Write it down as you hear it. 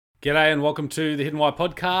G'day and welcome to the Hidden Why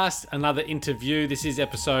podcast, another interview. This is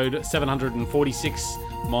episode 746,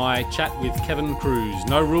 my chat with Kevin Kruse.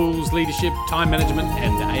 No rules, leadership, time management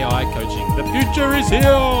and AI coaching. The future is here!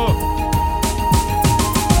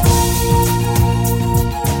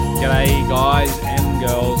 G'day guys and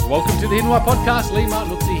girls. Welcome to the Hidden Why podcast. Lee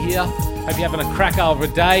Martinuzzi here. Hope you're having a cracker of a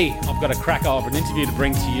day. I've got a cracker of an interview to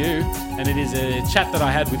bring to you, and it is a chat that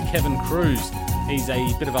I had with Kevin Kruse. He's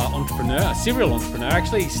a bit of an entrepreneur, a serial entrepreneur.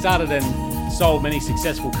 Actually, he started and sold many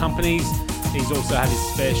successful companies. He's also had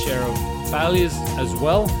his fair share of failures as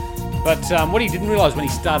well. But what he didn't realize when he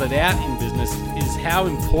started out in business is how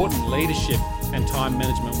important leadership and time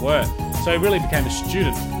management were. So he really became a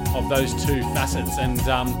student of those two facets. And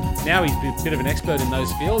now he's a bit of an expert in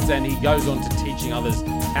those fields, and he goes on to teaching others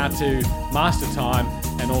how to master time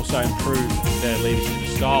and also improve their leadership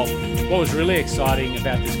style. What was really exciting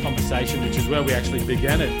about this conversation, which is where we actually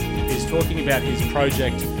began it, is talking about his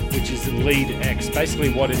project, which is LeadX.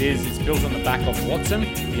 Basically what it is, it's built on the back of Watson,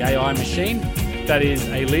 the AI machine, that is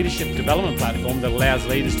a leadership development platform that allows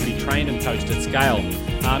leaders to be trained and coached at scale.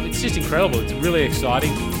 It's just incredible. It's really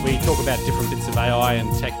exciting. We talk about different bits of AI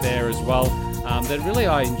and tech there as well that really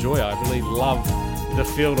I enjoy. I really love the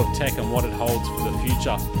field of tech and what it holds for the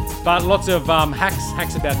future. But lots of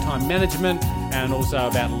hacks about time management and also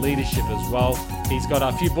about leadership as well. He's got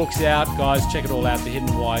a few books out. Guys, check it all out,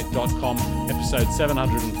 thehiddenwhy.com, episode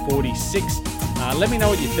 746. Let me know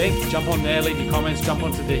what you think. Jump on there, leave your comments. Jump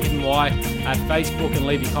onto The Hidden Why at Facebook and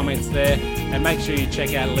leave your comments there. And make sure you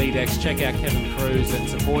check out LeadX, check out Kevin Kruse and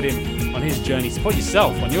support him on his journey. Support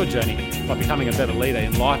yourself on your journey by becoming a better leader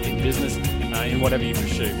in life, in business, in whatever you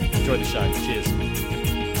pursue. Enjoy the show. Cheers.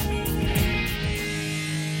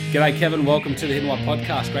 G'day, Kevin. Welcome to the Hidden Why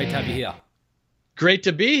podcast. Great to have you here. Great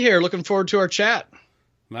to be here. Looking forward to our chat.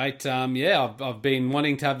 Mate, I've been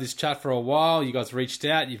wanting to have this chat for a while. You guys reached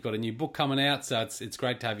out. You've got a new book coming out, so it's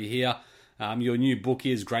great to have you here. Your new book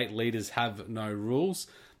is Great Leaders Have No Rules,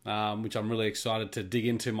 which I'm really excited to dig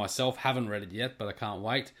into myself. Haven't read it yet, but I can't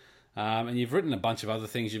wait. And you've written a bunch of other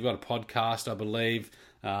things. You've got a podcast, I believe.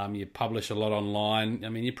 You publish a lot online. I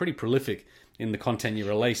mean, you're pretty prolific in the content you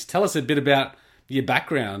release. Tell us a bit about your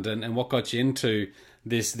background and what got you into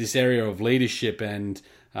this area of leadership and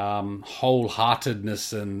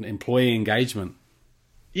wholeheartedness and employee engagement.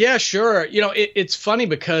 Yeah, sure. You know, it's funny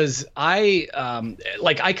because I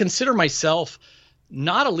consider myself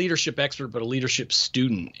not a leadership expert, but a leadership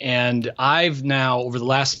student. And I've now, over the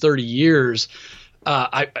last 30 years,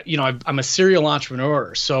 I'm a serial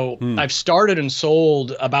entrepreneur. So I've started and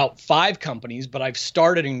sold about 5 companies, but I've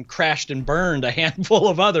started and crashed and burned a handful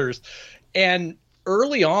of others. And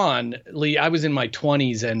early on, Lee, I was in my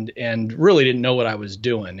 20s and really didn't know what I was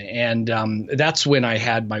doing. And that's when I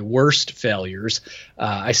had my worst failures.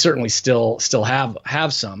 I certainly still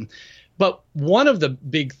have some. But one of the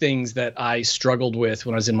big things that I struggled with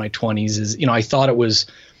when I was in my 20s is, I thought it was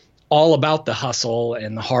all about the hustle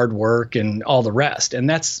and the hard work and all the rest. And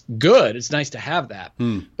that's good. It's nice to have that.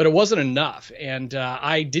 But it wasn't enough. And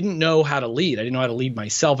I didn't know how to lead. I didn't know how to lead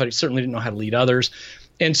myself. I certainly didn't know how to lead others.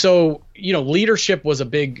 And so, leadership was a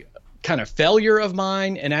big kind of failure of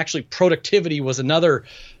mine. And actually productivity was another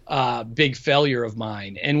big failure of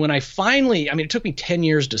mine. And when I finally, it took me 10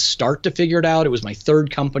 years to start to figure it out. It was my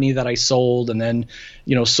 3rd company that I sold and then,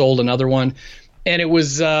 sold another one. And it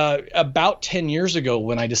was about 10 years ago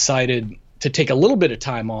when I decided to take a little bit of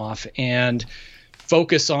time off and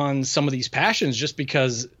focus on some of these passions, just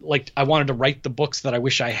because I wanted to write the books that I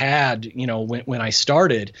wish I had, when I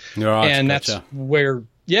started. Right, and gotcha. That's where,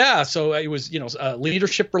 so it was,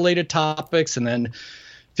 leadership related topics. And then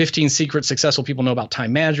 15 secrets successful people know about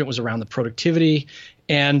time management was around the productivity.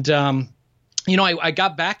 And, I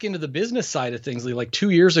got back into the business side of things. Like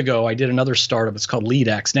 2 years ago, I did another startup. It's called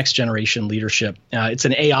LeadX, Next Generation Leadership. It's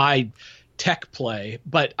an AI tech play,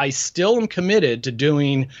 but I still am committed to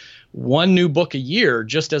doing one new book a year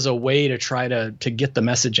just as a way to try to get the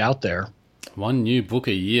message out there. One new book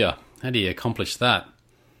a year. How do you accomplish that?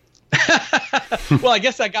 Well, I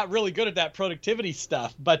guess I got really good at that productivity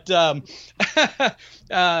stuff, but I'm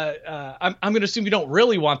going to assume you don't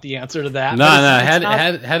really want the answer to that. No.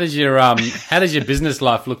 How does your business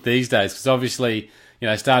life look these days? Because obviously,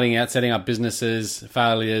 starting out, setting up businesses,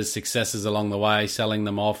 failures, successes along the way, selling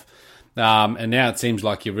them off, and now it seems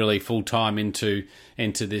like you're really full time into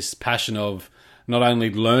this passion of not only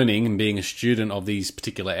learning and being a student of these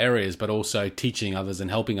particular areas, but also teaching others and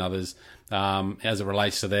helping others as it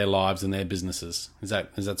relates to their lives and their businesses. Is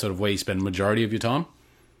that sort of where you spend the majority of your time?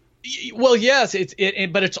 Well, yes,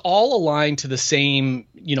 but it's all aligned to the same,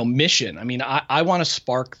 mission. I mean, I want to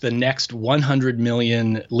spark the next 100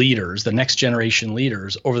 million leaders, the next generation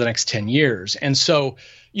leaders over the next 10 years. And so,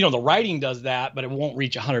 the writing does that, but it won't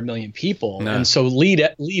reach 100 million people. No. And so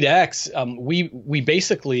LeadX, we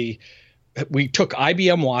basically we took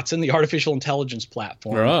IBM Watson, the artificial intelligence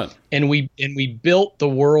platform, right, and we built the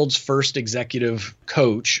world's first executive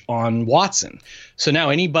coach on Watson. So now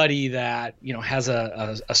anybody that has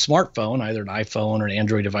a smartphone, either an iPhone or an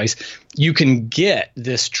Android device, you can get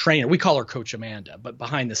this trainer. We call her Coach Amanda, but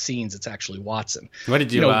behind the scenes, it's actually Watson. How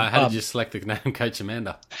did you select the name Coach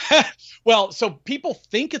Amanda? Well, so people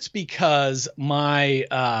think it's because my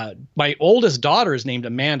oldest daughter is named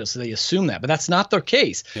Amanda, so they assume that, but that's not the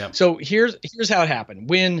case. Yep. So here's how it happened.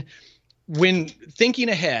 When thinking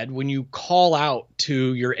ahead, when you call out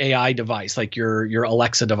to your AI device, like your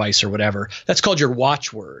Alexa device or whatever, that's called your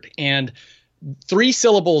watchword. And 3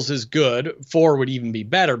 syllables is good. 4 would even be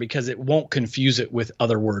better because it won't confuse it with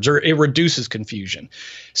other words, or it reduces confusion.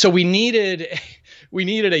 So we needed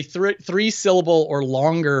a 3-syllable or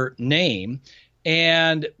longer name,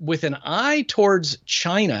 and with an eye towards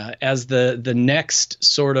China as the next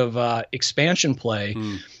sort of expansion play.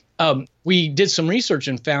 We did some research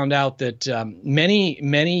and found out that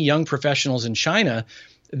many young professionals in China,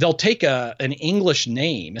 they'll take an English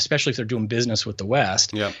name, especially if they're doing business with the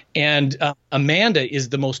West. Yep. And Amanda is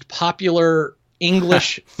the most popular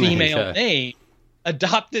English female name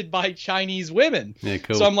adopted by Chinese women. Yeah,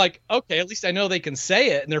 cool. So I'm like, okay, at least I know they can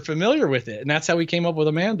say it and they're familiar with it. And that's how we came up with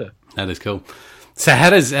Amanda. That is cool. So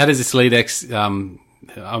how does this LeadX,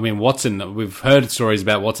 Watson, we've heard stories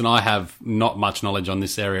about Watson. I have not much knowledge on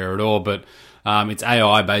this area at all, but it's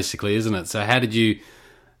AI basically, isn't it? So how did you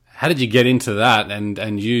get into that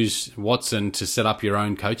and use Watson to set up your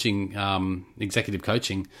own coaching, executive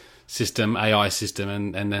coaching system, AI system,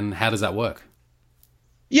 and then how does that work?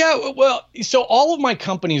 Yeah, well, so all of my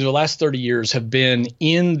companies over the last 30 years have been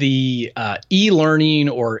in the e-learning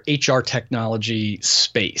or HR technology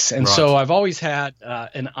space. And so I've always had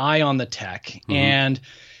an eye on the tech. Mm-hmm. And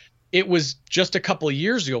it was just a couple of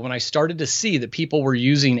years ago when I started to see that people were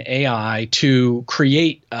using AI to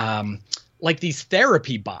create like these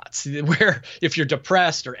therapy bots where if you're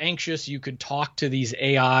depressed or anxious, you could talk to these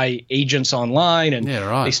AI agents online. And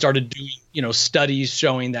they started doing, studies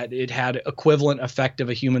showing that it had equivalent effect of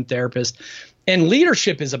a human therapist. And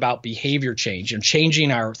leadership is about behavior change and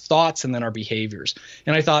changing our thoughts and then our behaviors.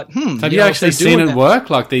 And I thought, have you actually seen it work,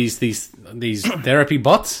 like these therapy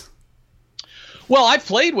bots? Well, I've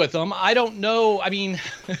played with them. I don't know. I mean,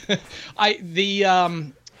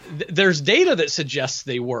 there's data that suggests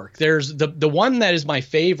they work. There's the one that is my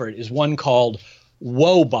favorite is one called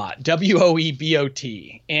Woebot,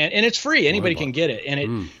 WOEBOT, and it's free. Anybody can get it.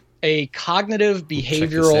 And a cognitive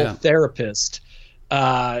behavioral therapist,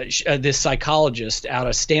 this psychologist out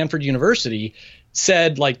of Stanford University,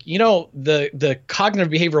 said, the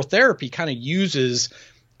cognitive behavioral therapy kind of uses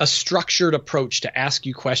a structured approach to ask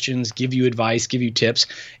you questions, give you advice, give you tips.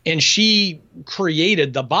 And she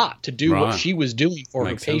created the bot to do what she was doing for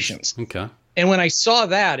her patients. Okay. And when I saw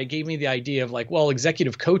that, it gave me the idea of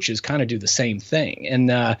executive coaches kind of do the same thing.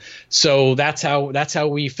 And so that's how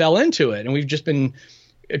we fell into it. And we've just been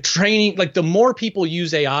training, the more people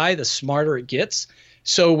use AI, the smarter it gets.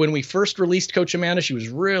 So when we first released Coach Amanda, she was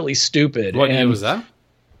really stupid. What year was that?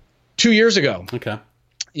 2 years ago. Okay.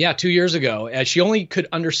 Yeah, 2 years ago. She only could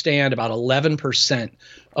understand about 11%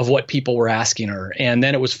 of what people were asking her. And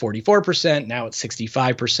then it was 44%. Now it's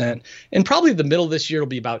 65%. And probably the middle of this year will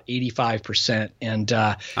be about 85%. And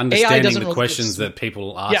understanding AI doesn't the questions that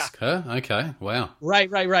people ask her? Okay, wow. Right.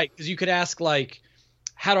 Because you could ask,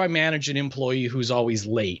 how do I manage an employee who's always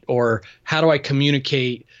late? Or how do I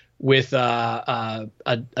communicate with a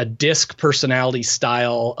DISC personality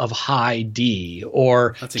style of high D?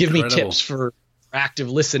 Or give me tips for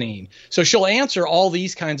active listening. So she'll answer all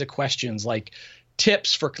these kinds of questions, like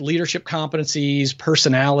tips for leadership competencies,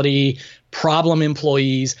 personality, problem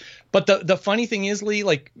employees. But the funny thing is, Lee,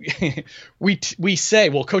 we say,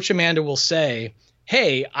 Coach Amanda will say,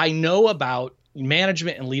 hey, I know about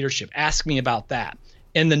management and leadership. Ask me about that.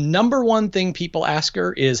 And the number one thing people ask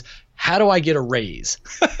her is, how do I get a raise?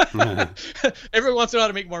 Everyone wants to know how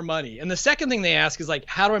to make more money. And the second thing they ask is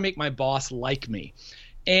how do I make my boss like me?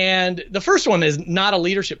 And the first one is not a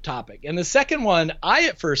leadership topic. And the second one, I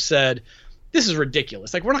at first said, this is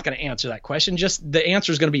ridiculous. We're not going to answer that question. Just the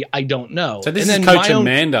answer is going to be, I don't know. So this is Coach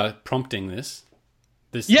Amanda prompting this.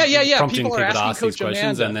 Yeah. Prompting people to asking ask Coach these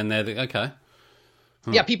questions, Amanda. and then they're okay.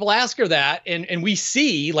 Yeah, people ask her that, and we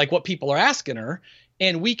see what people are asking her,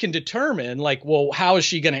 and we can determine how is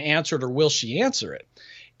she going to answer it, or will she answer it?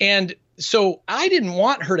 And so I didn't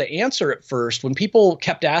want her to answer at first when people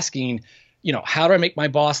kept asking, how do I make my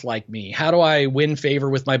boss like me? How do I win favor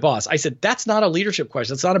with my boss? I said, that's not a leadership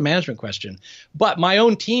question. That's not a management question. But my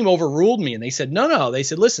own team overruled me and they said, no. They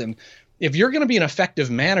said, listen, if you're going to be an effective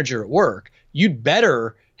manager at work, you'd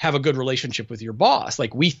better have a good relationship with your boss.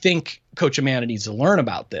 Like, we think Coach Amanda needs to learn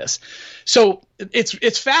about this. So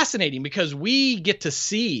it's fascinating because we get to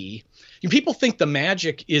see, people think the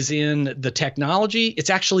magic is in the technology. It's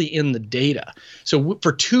actually in the data. So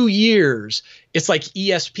for 2 years, it's like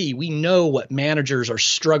ESP. We know what managers are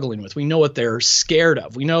struggling with. We know what they're scared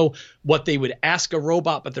of. We know what they would ask a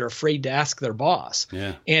robot, but they're afraid to ask their boss.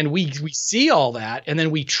 Yeah. And we see all that. And then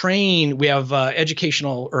we have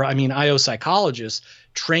IO psychologists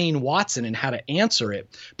train Watson in how to answer it.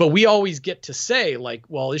 But we always get to say, like,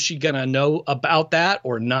 well, is she going to know about that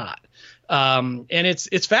or not? And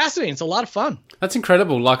it's fascinating. It's a lot of fun. That's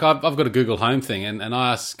incredible. Like, I've got a Google Home thing, and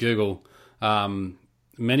I ask Google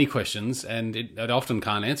many questions, and it often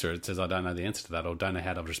can't answer. It says, I don't know the answer to that, or don't know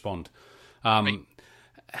how to respond. Right.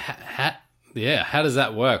 How does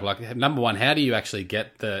that work? Like, number one, how do you actually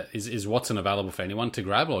get is Watson available for anyone to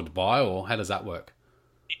grab or to buy, or how does that work?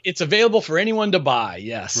 It's available for anyone to buy.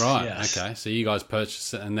 Yes. Right. Yes. Okay. So you guys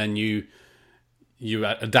purchase it, and then you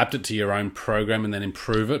adapt it to your own program and then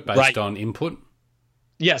improve it based on input?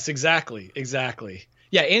 Yes, exactly.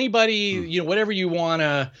 Yeah, anybody, whatever you want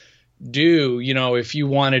to do, if you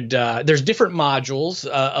wanted, there's different modules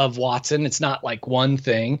of Watson. It's not like one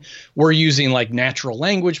thing. We're using like natural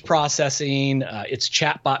language processing, its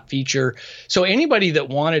chatbot feature. So anybody that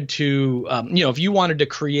wanted to, if you wanted to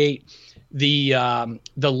create the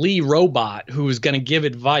Lee robot who is going to give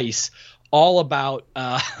advice all about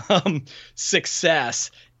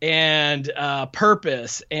success and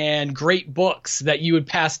purpose and great books that you would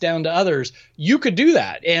pass down to others, you could do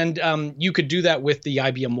that. And you could do that with the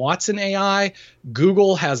IBM Watson AI.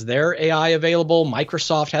 Google has their AI available.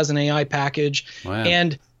 Microsoft has an AI package. Wow.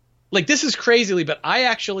 And like, this is crazily, but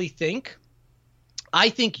I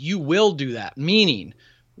think you will do that. Meaning,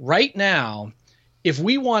 right now, if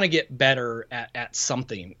we want to get better at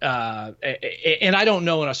something, and I don't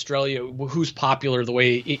know in Australia who's popular the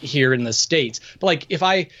way here in the States, but like if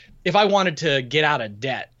I wanted to get out of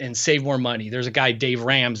debt and save more money, there's a guy, Dave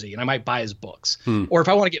Ramsey, and I might buy his books. Or if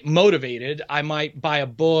I want to get motivated, I might buy a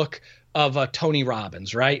book of Tony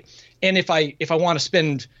Robbins, right? And if I want to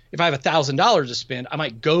spend, if I have $1,000 to spend, I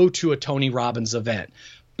might go to a Tony Robbins event.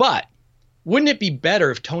 But wouldn't it be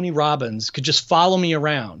better if Tony Robbins could just follow me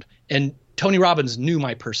around, and Tony Robbins knew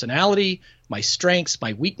my personality, my strengths,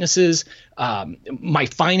 my weaknesses, my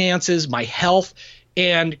finances, my health,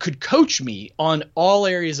 and could coach me on all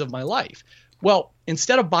areas of my life? Well,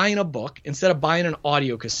 instead of buying a book, instead of buying an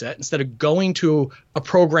audio cassette, instead of going to a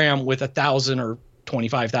program with 1,000 or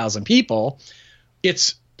 25,000 people,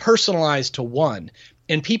 it's personalized to one.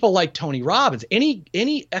 And people like Tony Robbins,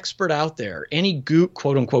 any expert out there, any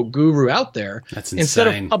quote unquote guru out there, that's insane. Instead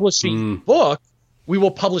of publishing a book, we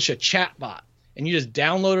will publish a chat bot, and you just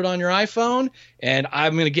download it on your iPhone, and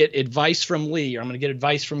I'm going to get advice from Lee, or I'm going to get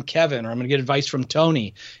advice from Kevin, or I'm going to get advice from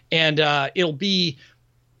Tony. And it'll be,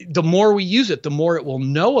 the more we use it, the more it will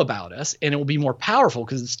know about us, and it will be more powerful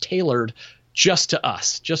because it's tailored just to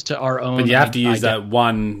us, just to our own. But you have to use that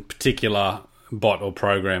one particular bot or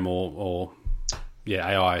program or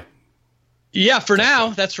AI. Yeah, for now,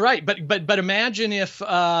 that's right. But imagine if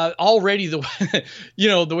already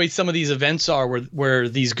the way some of these events are, where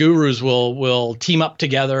these gurus will team up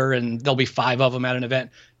together, and there'll be 5 of them at an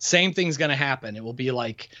event. Same thing's going to happen. It will be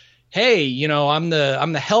like, hey, I'm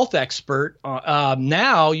the health expert.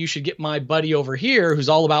 Now you should get my buddy over here who's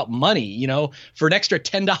all about money. For an extra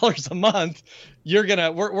 $10 a month, we're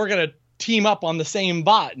gonna team up on the same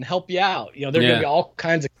bot and help you out. There are going to be all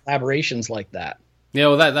kinds of collaborations like that. Yeah,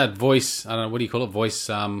 well, that voice, I don't know, what do you call it? Voice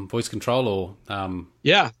control or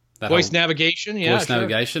voice navigation. Yeah, voice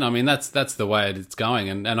navigation. I mean, that's the way it's going,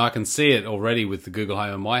 and I can see it already with the Google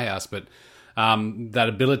Home in my house. But that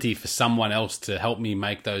ability for someone else to help me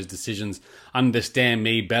make those decisions, understand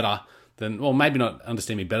me better than, well, maybe not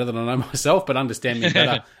understand me better than I know myself, but understand me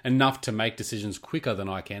better enough to make decisions quicker than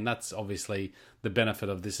I can. That's obviously the benefit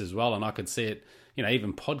of this as well. And I could see it,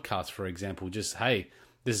 even podcasts, for example, just, hey,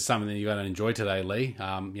 this is something that you're going to enjoy today, Lee.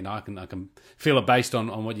 I can feel it based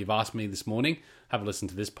on what you've asked me this morning. Have a listen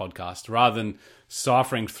to this podcast, rather than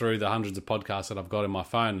ciphering through the hundreds of podcasts that I've got in my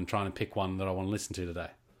phone and trying to pick one that I want to listen to today.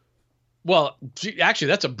 Well, actually,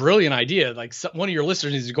 that's a brilliant idea. Like, one of your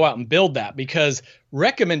listeners needs to go out and build that, because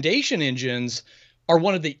recommendation engines are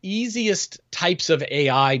one of the easiest types of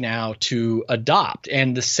AI now to adopt.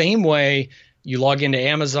 And the same way You log into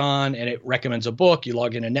Amazon and it recommends a book. You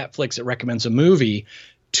log into Netflix, it recommends a movie.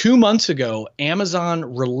 2 months ago,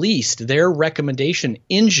 Amazon released their recommendation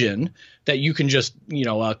engine that you can just,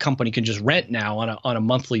 a company can just rent now on a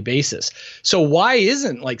monthly basis. So why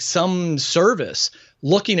isn't like some service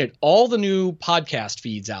looking at all the new podcast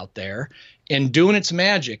feeds out there and doing its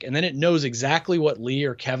magic, and then it knows exactly what Lee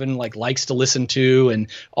or Kevin likes to listen to and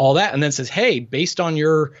all that, and then says, hey, based on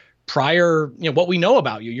your prior, what we know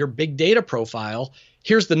about you, your big data profile,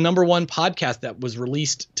 here's the number one podcast that was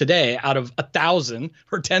released today out of 1,000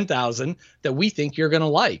 or 10,000 that we think you're going to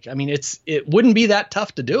like. I mean, it wouldn't be that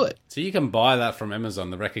tough to do it. So you can buy that from Amazon,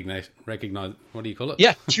 the recognize, what do you call it?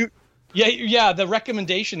 Yeah, the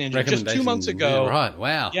recommendation engine. Just 2 months ago. Yeah, right,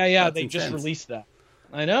 wow. Yeah, they just released that.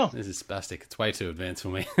 I know. This is spastic. It's way too advanced for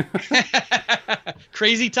me.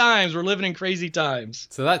 Crazy times. We're living in crazy times.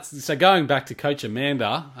 So going back to Coach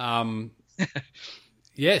Amanda,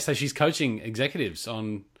 yeah, so she's coaching executives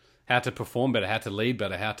on how to perform better, how to lead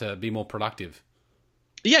better, how to be more productive.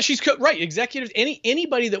 Yeah, she's right. Executives,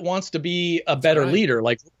 anybody that wants to be a better leader,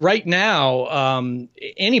 like right now,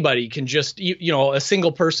 anybody can just, a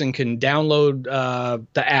single person can download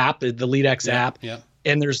the app, the LeadX app. Yeah.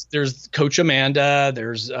 And there's Coach Amanda,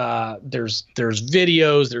 there's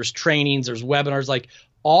videos, there's trainings, there's webinars, like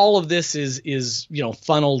all of this is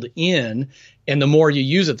funneled in. And the more you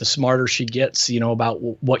use it, the smarter she gets, about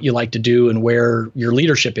what you like to do and where your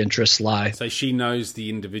leadership interests lie. So she knows the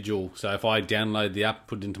individual. So if I download the app,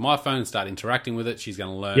 put it into my phone and start interacting with it, she's going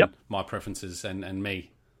to learn my preferences and me.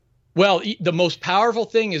 Well, the most powerful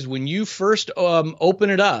thing is when you first open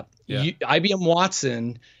it up, IBM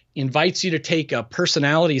Watson invites you to take a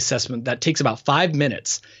personality assessment that takes about 5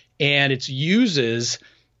 minutes, and it uses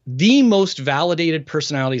the most validated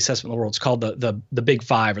personality assessment in the world. It's called the Big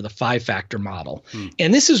Five, or the 5-factor model.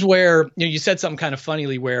 And this is where you said something kind of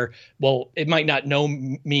funnily where, well, it might not know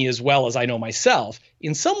me as well as I know myself.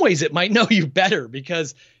 In some ways, it might know you better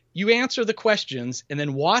because you answer the questions, and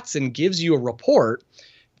then Watson gives you a report.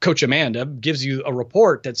 Coach Amanda gives you a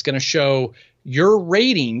report that's going to show your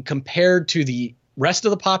rating compared to the rest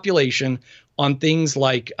of the population on things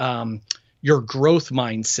like your growth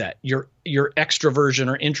mindset, your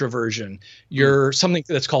extroversion or introversion, your something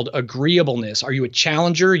that's called agreeableness. Are you a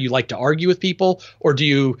challenger? You like to argue with people, or do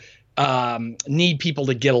you need people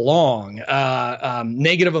to get along?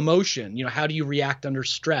 Negative emotion. How do you react under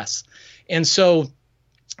stress? And so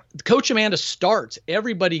Coach Amanda starts.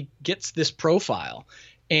 Everybody gets this profile.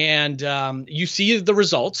 And you see the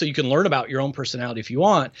results, so you can learn about your own personality if you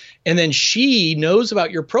want. And then she knows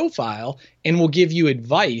about your profile and will give you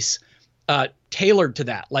advice tailored to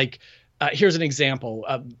that. Like, here's an example.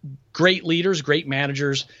 Great leaders, great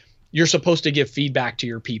managers, you're supposed to give feedback to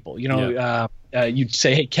your people. You'd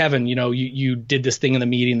say, hey, Kevin, you did this thing in the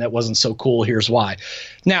meeting that wasn't so cool. Here's why.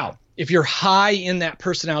 Now, if you're high in that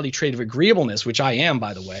personality trait of agreeableness, which I am,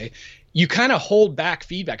 by the way, you kind of hold back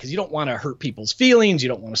feedback because you don't want to hurt people's feelings. You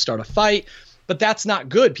don't want to start a fight, but that's not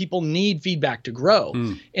good. People need feedback to grow.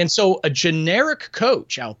 And so a generic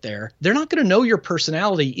coach out there, they're not going to know your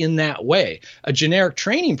personality in that way. A generic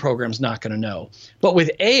training program is not going to know. But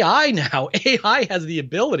with AI now, AI has the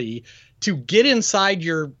ability to get inside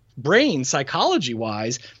your brain psychology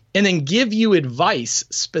wise and then give you advice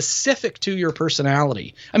specific to your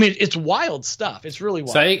personality. I mean, it's wild stuff. It's really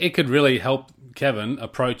wild. So it could really help Kevin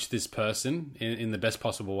approach this person in the best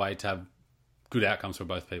possible way to have good outcomes for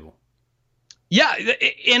both people. Yeah,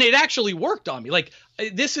 and it actually worked on me. Like,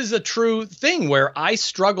 this is a true thing where I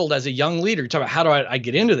struggled as a young leader. Talk about how do I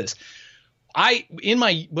get into this?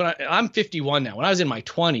 I'm 51 now. When I was in my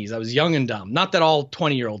 20s, I was young and dumb. Not that all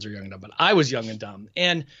 20-year-olds are young and dumb, but I was young and dumb.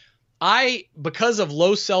 And because of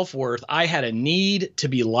low self-worth, I had a need to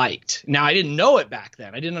be liked. Now, I didn't know it back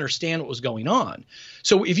then. I didn't understand what was going on.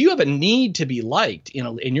 So if you have a need to be liked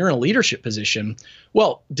and you're in a leadership position,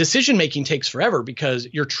 well, decision-making takes forever because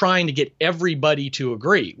you're trying to get everybody to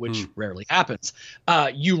agree, which rarely happens.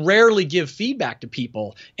 You rarely give feedback to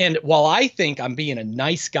people. And while I think I'm being a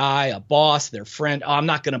nice guy, a boss, their friend, I'm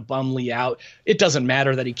not going to bum Lee out. It doesn't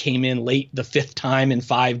matter that he came in late the 5th time in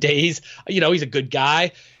 5 days. He's a good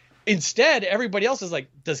guy. Instead, everybody else is like,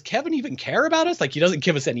 does Kevin even care about us? Like, he doesn't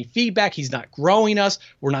give us any feedback. He's not growing us.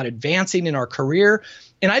 We're not advancing in our career.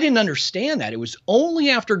 And I didn't understand that. It was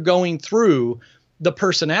only after going through the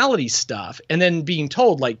personality stuff and then being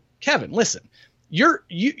told, like, Kevin, listen, you're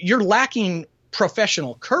lacking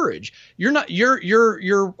professional courage.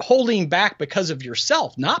 You're holding back because of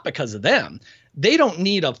yourself, not because of them. They don't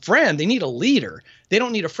need a friend. They need a leader. They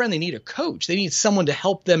don't need a friend. They need a coach. They need someone to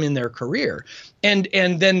help them in their career. And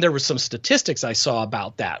then there was some statistics I saw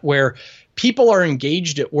about that where people are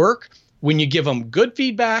engaged at work when you give them good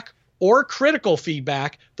feedback or critical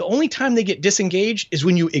feedback, the only time they get disengaged is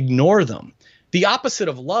when you ignore them. The opposite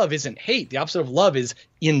of love isn't hate. The opposite of love is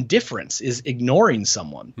indifference, is ignoring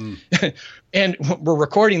someone. And we're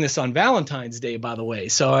recording this on Valentine's Day, by the way.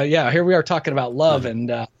 So yeah, here we are talking about love. And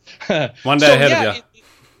one day ahead of you.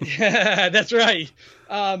 Yeah, that's right.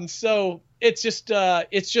 So it's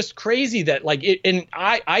just crazy that like it, and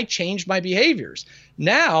I changed my behaviors.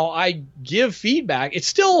 Now I give feedback. It's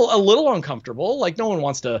still a little uncomfortable. Like no one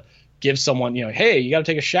wants to give someone, hey, you got to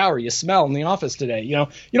take a shower. You smell in the office today. You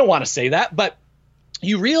don't want to say that, but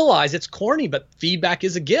you realize it's corny, but feedback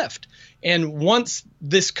is a gift. And once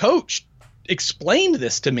this coach explained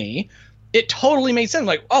this to me, it totally made sense.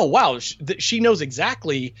 Like, oh, wow, she knows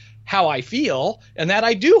exactly how I feel and that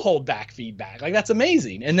I do hold back feedback. Like, that's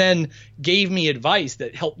amazing. And then gave me advice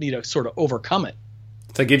that helped me to sort of overcome it.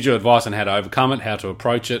 So it gives you advice on how to overcome it, how to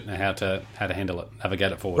approach it, and how to handle it,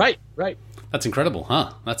 navigate it forward. Right. That's incredible,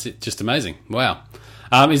 huh? That's it. Just amazing. Wow.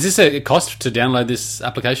 Is this a cost to download this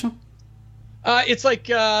application? It's like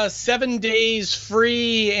 7 days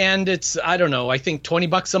free, and it's, I don't know, I think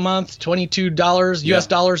 $20 a month, $22 US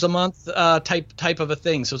dollars a month type of a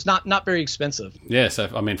thing. So it's not very expensive. Yeah. So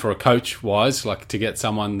I mean, for a coach wise, like to get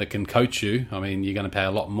someone that can coach you, I mean, you're going to pay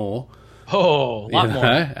a lot more. Oh, a lot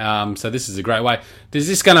more. So this is a great way. Is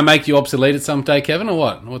this going to make you obsolete at some day, Kevin, or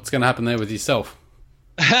what? What's going to happen there with yourself?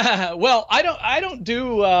 Well, I don't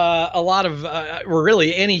do a lot of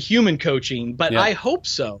really any human coaching, but I hope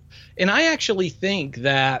so. And I actually think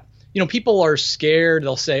that people are scared.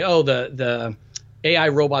 They'll say, "Oh, the AI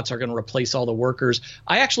robots are going to replace all the workers."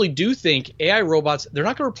 I actually do think AI robots, they're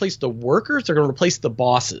not going to replace the workers. They're going to replace the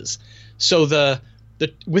bosses. So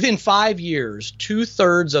within 5 years,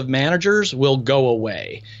 2/3 of managers will go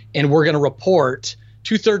away, and we're going to report.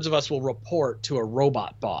 2/3 of us will report to a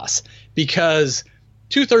robot boss because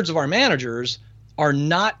 2/3 of our managers are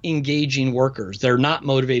not engaging workers. They're not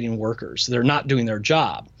motivating workers. They're not doing their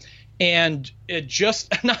job. And it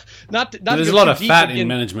just not there's a lot of fat in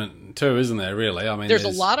management too, isn't there, really? I mean, there's a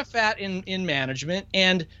lot of fat in management.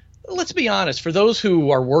 And let's be honest, for those who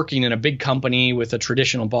are working in a big company with a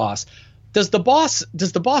traditional boss, does the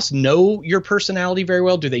boss know your personality very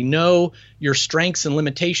well? Do they know your strengths and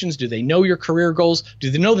limitations? Do they know your career goals? Do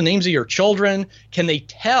they know the names of your children? Can they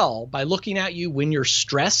tell by looking at you when you're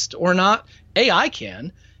stressed or not? AI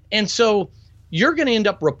can. And so you're going to end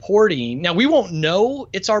up reporting. Now, we won't know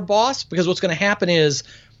it's our boss because what's going to happen is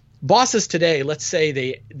bosses today, let's say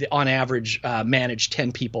they on average manage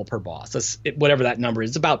 10 people per boss. Whatever that number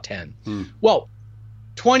is, about 10. Well,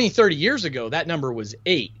 20, 30 years ago, that number was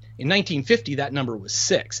 8. In 1950, that number was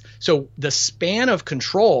 6. So the span of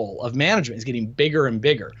control of management is getting bigger and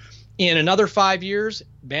bigger. In another 5 years,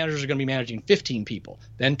 managers are going to be managing 15 people,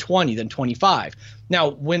 then 20, then 25. Now,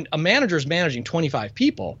 when a manager is managing 25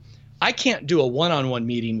 people, I can't do a one-on-one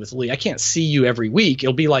meeting with Lee. I can't see you every week.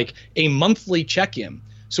 It'll be like a monthly check-in.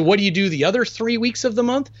 So what do you do the other 3 weeks of the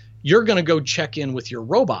month? You're going to go check in with your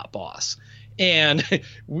robot boss. And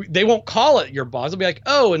they won't call it your boss. They'll be like,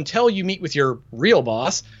 oh, until you meet with your real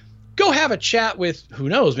boss, go have a chat with, who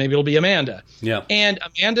knows, maybe it'll be Amanda. Yeah. And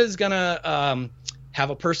Amanda's going to have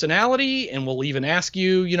a personality and will even ask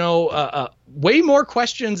you, way more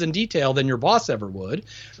questions in detail than your boss ever would,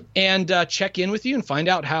 and check in with you and find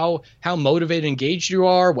out how motivated and engaged you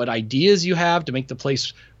are, what ideas you have to make the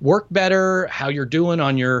place work better, how you're doing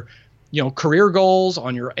on your career goals,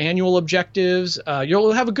 on your annual objectives.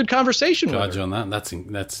 You'll have a good conversation with her. On that.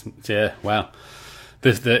 That's yeah, wow.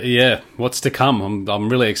 What's to come? I'm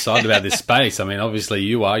really excited about this space. I mean, obviously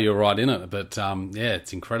you're right in it, but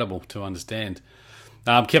it's incredible to understand.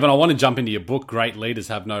 Kevin, I want to jump into your book, Great Leaders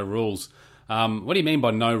Have No Rules. What do you mean by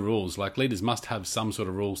no rules? Like, leaders must have some sort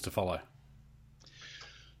of rules to follow.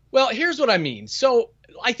 Well, here's what I mean. So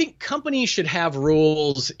I think companies should have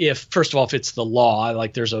rules if it's the law,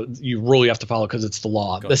 like there's a rule you have to follow because it's the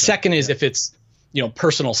law. Gotcha. The second is if it's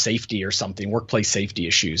personal safety or something, workplace safety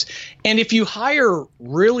issues. And if you hire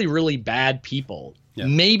really, really bad people,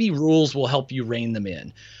 maybe rules will help you rein them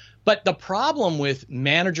in. But the problem with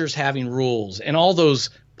managers having rules and all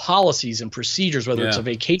those policies and procedures, whether it's a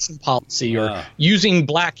vacation policy or using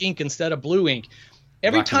black ink instead of blue ink,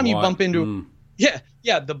 every time you bump into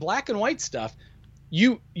the black and white stuff,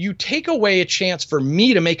 you take away a chance for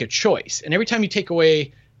me to make a choice. And every time you take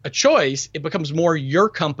away a choice, it becomes more your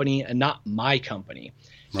company and not my company.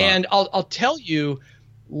 Right. And I'll tell you,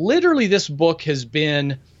 literally this book has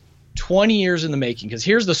been 20 years in the making, because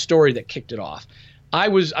here's the story that kicked it off. I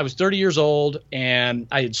was 30 years old and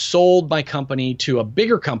I had sold my company to a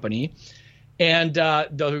bigger company, And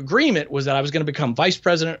the agreement was that I was going to become vice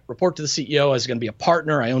president, report to the CEO. I was going to be a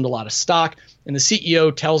partner. I owned a lot of stock. And the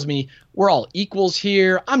CEO tells me, we're all equals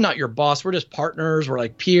here. I'm not your boss. We're just partners. We're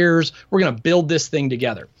like peers. We're going to build this thing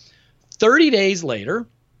together. 30 days later,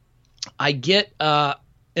 I get an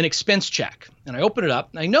expense check. And I open it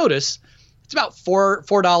up and I notice it's about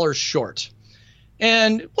 $4 short.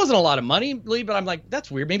 And it wasn't a lot of money, Lee, but I'm like,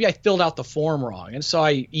 that's weird. Maybe I filled out the form wrong. And so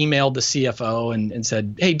I emailed the CFO and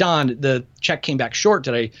said, hey, Don, the check came back short.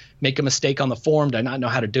 Did I make a mistake on the form? Did I not know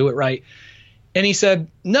how to do it right? And he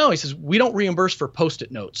said, no. He says, we don't reimburse for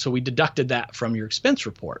Post-it notes. So we deducted that from your expense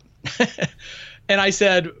report. And I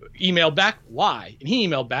said, emailed back, why? And he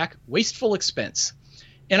emailed back, wasteful expense.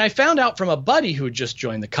 And I found out from a buddy who had just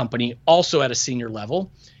joined the company, also at a senior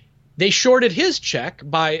level, they shorted his check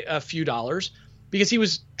by a few dollars because he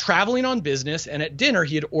was traveling on business, and at dinner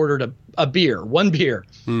he had ordered one beer,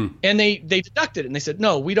 and they deducted it, and they said,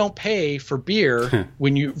 no, we don't pay for beer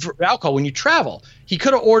for alcohol when you travel. He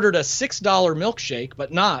could have ordered a $6 milkshake,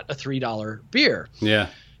 but not a $3 beer. Yeah.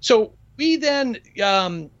 So we then,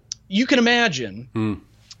 you can imagine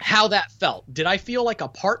how that felt. Did I feel like a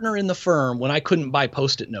partner in the firm when I couldn't buy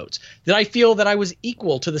Post-it notes? Did I feel that I was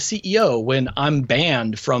equal to the CEO when I'm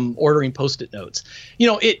banned from ordering Post-it notes?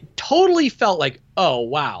 It totally felt like, oh,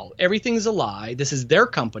 wow, everything's a lie. This is their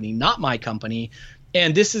company, not my company.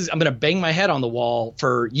 And I'm going to bang my head on the wall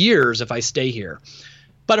for years if I stay here.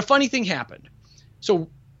 But a funny thing happened. So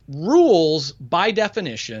rules, by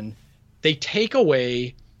definition, they take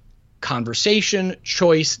away conversation,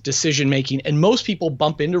 choice, decision making, and most people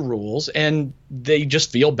bump into rules and they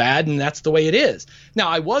just feel bad, and that's the way it is. Now,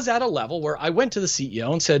 I was at a level where I went to the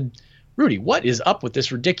CEO and said, Rudy, what is up with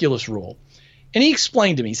this ridiculous rule? And he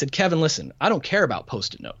explained to me, he said, Kevin, listen, I don't care about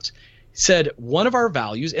Post-it notes. He said, one of our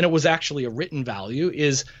values, and it was actually a written value,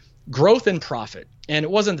 is growth and profit. And it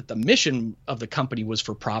wasn't that the mission of the company was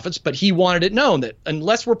for profits, but he wanted it known that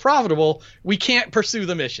unless we're profitable, we can't pursue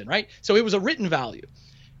the mission, right? So it was a written value.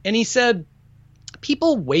 And he said,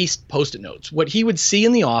 people waste Post-it notes. What he would see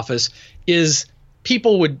in the office is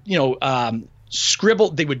people would, scribble,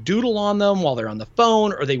 they would doodle on them while they're on the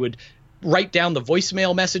phone, or they would write down the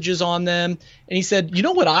voicemail messages on them. And he said, you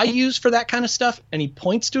know what I use for that kind of stuff? And he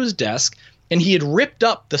points to his desk, and he had ripped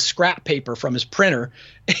up the scrap paper from his printer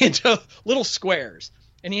into little squares.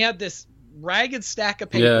 And he had this ragged stack of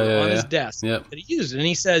paper on his desk that he used. And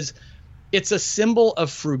he says, it's a symbol of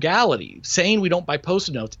frugality. Saying we don't buy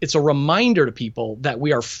Post-it notes, it's a reminder to people that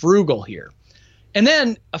we are frugal here. And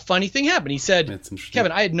then a funny thing happened. He said,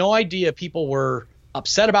 Kevin, I had no idea people were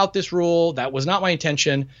upset about this rule. That was not my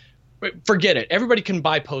intention. Forget it. Everybody can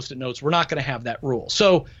buy Post-it notes. We're not going to have that rule.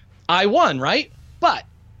 So I won, right? But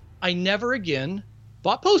I never again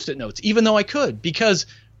bought Post-it notes, even though I could, because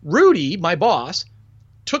Rudy, my boss,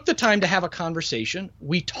 took the time to have a conversation.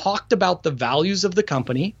 We talked about the values of the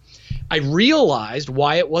company. I realized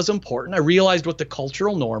why it was important. I realized what the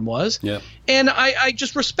cultural norm was. Yeah. And I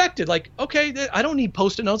just respected, like, okay, I don't need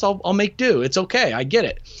Post-it notes. I'll make do. It's okay. I get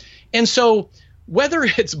it. And so whether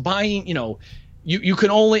it's buying, you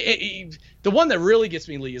can only the one that really gets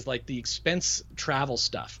me, Lee, is like the expense travel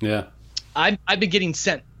stuff. Yeah. I've been getting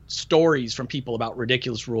sent stories from people about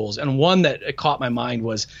ridiculous rules. And one that caught my mind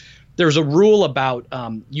was there's a rule about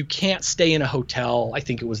you can't stay in a hotel. I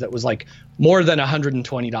think that was like more than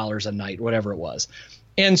 $120 a night, whatever it was.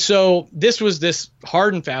 And so this was this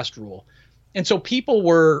hard and fast rule. And so people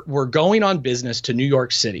were going on business to New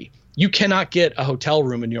York City. You cannot get a hotel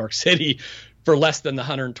room in New York City for less than the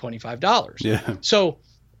 $125. Yeah. So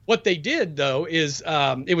what they did, though, is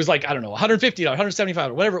it was like, I don't know, $150,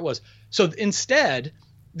 $175, whatever it was. So instead,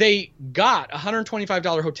 they got a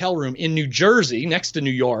 $125 hotel room in New Jersey next to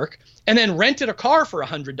New York, and then rented a car for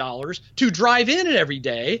 $100 to drive in it every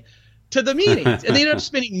day to the meetings. And they ended up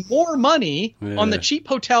spending more money on the cheap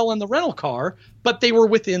hotel and the rental car, but they were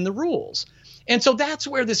within the rules. And so that's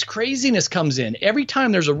where this craziness comes in. Every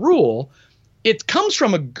time there's a rule, it comes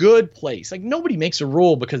from a good place. Like, nobody makes a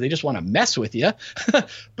rule because they just want to mess with you, but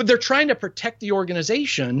they're trying to protect the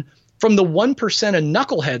organization from the 1% of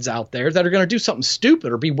knuckleheads out there that are going to do something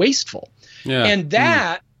stupid or be wasteful. Yeah. And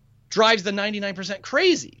that drives the 99%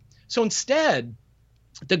 crazy. So instead,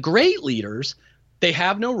 the great leaders, they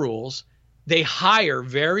have no rules. They hire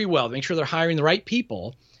very well, make sure they're hiring the right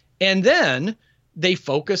people. And then they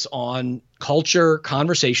focus on culture,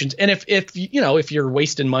 conversations. And if you're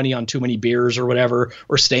wasting money on too many beers or whatever,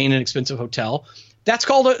 or staying in an expensive hotel, that's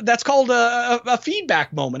called a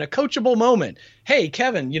feedback moment, a coachable moment. Hey,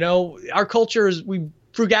 Kevin, our culture is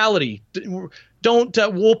frugality. don't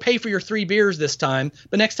we'll pay for your 3 beers this time,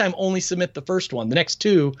 but next time only submit the first one. The next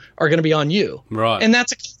 2 are going to be on you. Right. And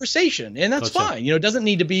that's a conversation, and that's fine. It doesn't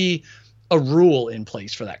need to be a rule in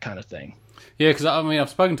place for that kind of thing. Yeah, because I've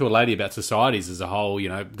spoken to a lady about societies as a whole.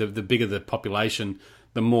 The bigger the population,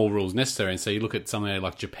 the more rules necessary. And so you look at somewhere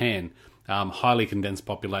like Japan, highly condensed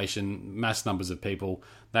population, mass numbers of people.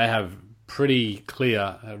 They have pretty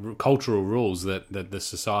clear cultural rules that the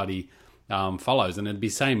society follows, and it'd be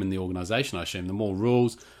same in the organisation. I assume the more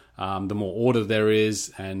rules, the more order there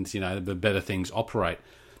is, and the better things operate.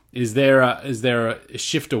 Is there a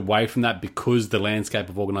shift away from that because the landscape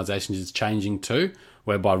of organisations is changing too,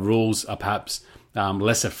 whereby rules are perhaps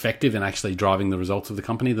less effective in actually driving the results of the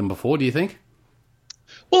company than before, do you think?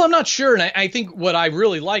 Well, I'm not sure. And I think what I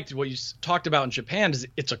really liked, what you talked about in Japan, is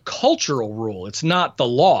it's a cultural rule. It's not the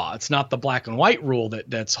law. It's not the black and white rule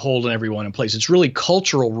that's holding everyone in place. It's really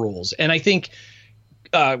cultural rules. And I think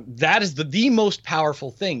that is the most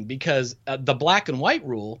powerful thing, because the black and white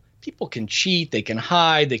rule, people can cheat, they can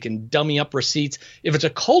hide, they can dummy up receipts. If it's a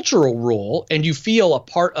cultural rule and you feel a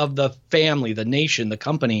part of the family, the nation, the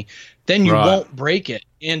company, then you won't break it.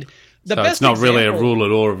 And the best it's not really a rule at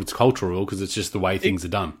all if it's cultural rule, because it's just the way things are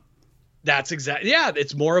done. That's exactly,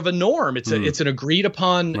 it's more of a norm. It's an agreed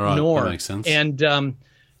upon norm. That makes sense. And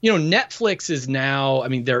Netflix is now,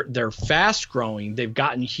 they're fast growing. They've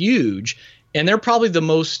gotten huge. And they're probably the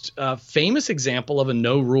most famous example of a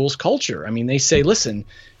no rules culture. They say, listen,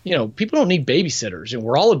 people don't need babysitters, and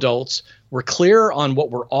we're all adults. We're clear on what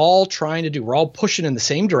we're all trying to do. We're all pushing in the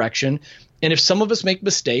same direction. And if some of us make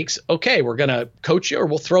mistakes, okay, we're going to coach you or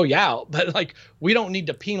we'll throw you out. But we don't need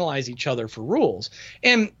to penalize each other for rules.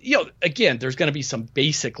 And, again, there's going to be some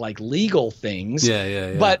basic legal things.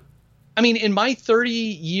 Yeah. But in my 30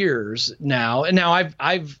 years now, and now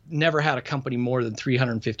I've never had a company more than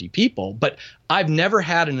 350 people, but I've never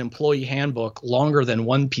had an employee handbook longer than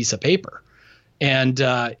one piece of paper. And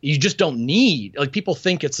you just don't need, people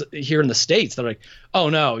think it's here in the States. They're like, oh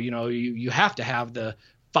no, you have to have the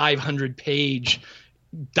 500-page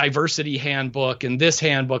diversity handbook and this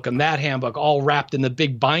handbook and that handbook all wrapped in the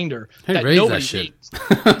big binder that nobody reads.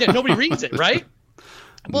 Nobody reads it, right?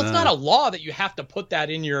 Well, It's not a law that you have to put that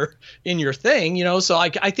in your thing, So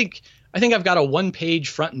I think I've got a 1-page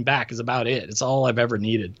front and back is about it. It's all I've ever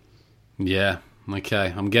needed. Yeah.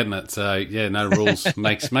 Okay, I'm getting it. So yeah, no rules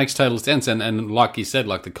makes total sense. And like you said,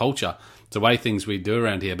 the culture, it's the way things we do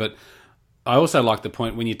around here. But I also like the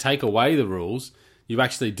point when you take away the rules, you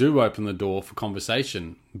actually do open the door for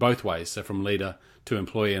conversation both ways. So from leader to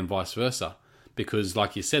employee and vice versa. Because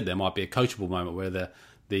like you said, there might be a coachable moment where the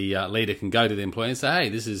leader can go to the employee and say, hey,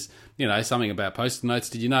 this is, something about post-it notes.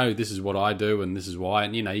 Did you know this is what I do and this is why?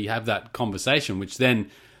 And, you have that conversation, which then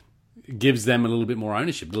gives them a little bit more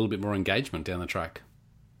ownership, a little bit more engagement down the track.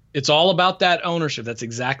 It's all about that ownership. That's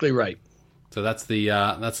exactly right. So that's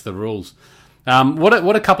the rules. What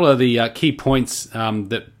are a couple of the key points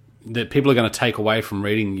that people are going to take away from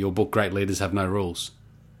reading your book, Great Leaders Have No Rules?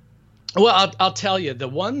 Well, I'll tell you, the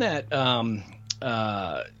one that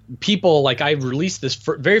people, I released this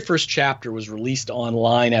very first chapter was released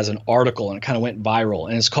online as an article, and it kind of went viral,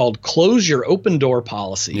 and it's called Close Your Open Door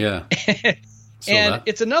Policy. Yeah. And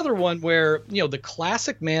it's another one where, the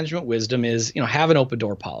classic management wisdom is, have an open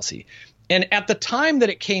door policy. And at the time that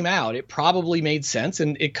it came out, it probably made sense,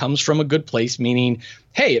 and it comes from a good place, meaning,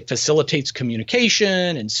 hey, it facilitates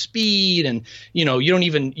communication and speed, and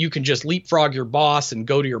you can just leapfrog your boss and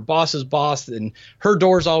go to your boss's boss, and her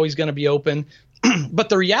door's always going to be open. But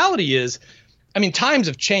the reality is, times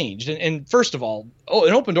have changed. And first of all,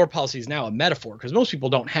 an open door policy is now a metaphor, because most people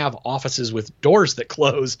don't have offices with doors that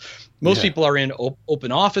close. Most people are in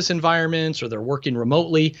open office environments, or they're working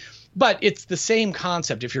remotely. But it's the same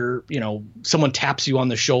concept. If you're, someone taps you on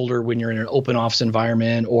the shoulder when you're in an open office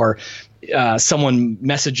environment, or someone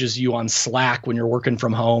messages you on Slack when you're working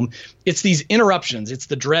from home, it's these interruptions. It's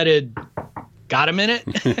the dreaded, got a minute?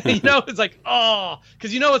 It's like, because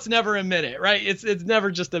it's never a minute, right? It's never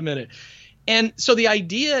just a minute. And so the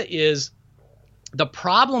idea is, the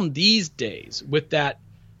problem these days with that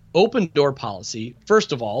open door policy,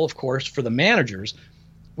 first of all, of course, for the managers,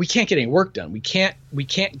 we can't get any work done. We can't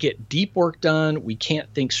get deep work done. We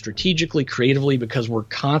can't think strategically, creatively, because we're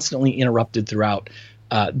constantly interrupted throughout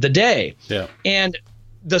the day. Yeah. And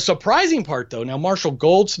the surprising part, though, now Marshall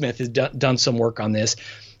Goldsmith has done some work on this.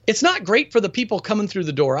 It's not great for the people coming through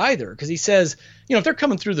the door either, because he says, if they're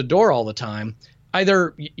coming through the door all the time,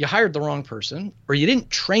 either you hired the wrong person, or you didn't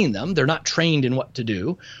train them. They're not trained in what to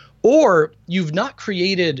do, or you've not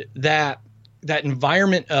created that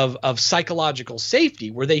environment of psychological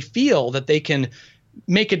safety where they feel that they can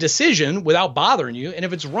make a decision without bothering you. And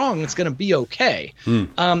if it's wrong, it's going to be okay.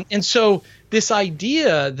 And so this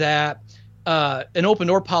idea that an open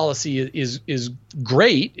door policy is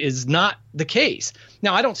great is not the case.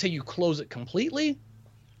 Now, I don't say you close it completely.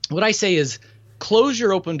 What I say is close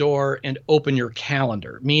your open door and open your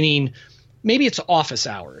calendar, meaning maybe it's office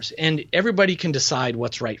hours and everybody can decide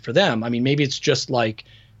what's right for them. I mean, maybe it's just like,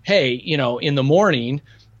 hey, in the morning,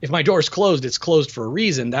 if my door is closed, it's closed for a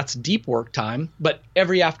reason. That's deep work time. But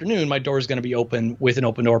every afternoon, my door is going to be open with an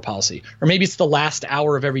open door policy. Or maybe it's the last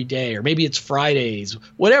hour of every day, or maybe it's Fridays,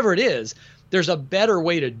 whatever it is. There's a better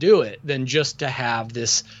way to do it than just to have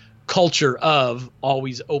this culture of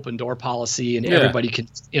always open door policy and everybody can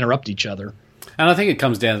interrupt each other. And I think it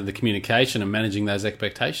comes down to the communication and managing those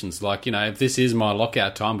expectations. Like, if this is my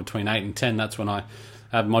lockout time between 8 and 10, that's when I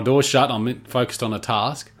have my door shut, I'm focused on a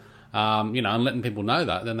task, and letting people know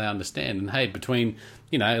that, then they understand. And hey, between,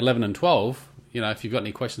 11 and 12, if you've got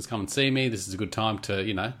any questions, come and see me. This is a good time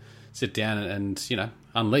to, sit down and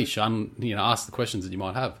unleash, ask the questions that you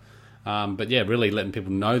might have. But yeah, really letting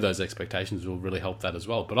people know those expectations will really help that as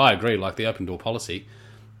well. But I agree, like the open door policy,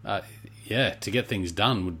 to get things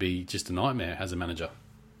done would be just a nightmare as a manager.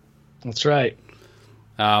 That's right.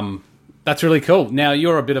 That's really cool. Now,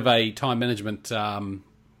 you're a bit of a time management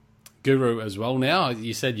guru as well now.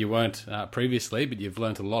 You said you weren't previously, but you've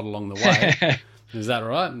learnt a lot along the way. Is that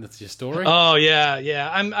right? That's your story? Oh,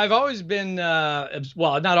 yeah. I've always been,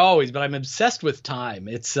 well, not always, but I'm obsessed with time.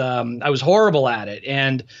 It's I was horrible at it.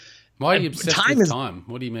 And why are you obsessed with time?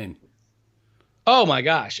 What do you mean? Oh, my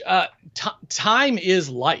gosh. Time is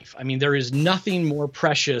life. I mean, there is nothing more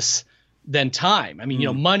precious than time. I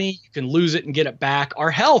mean, money, you can lose it and get it back.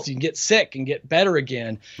 Our health, you can get sick and get better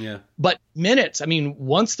again. Yeah. But minutes, I mean,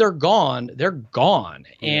 once they're gone, they're gone.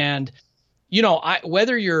 Yeah. And,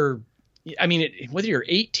 whether you're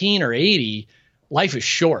 18 or 80, life is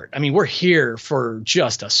short. I mean, we're here for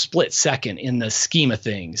just a split second in the scheme of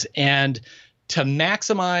things. And to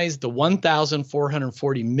maximize the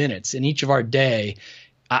 1,440 minutes in each of our day,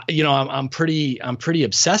 I'm pretty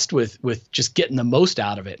obsessed with just getting the most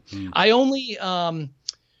out of it. I only, when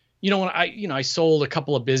I sold a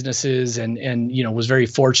couple of businesses and was very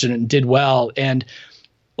fortunate and did well. And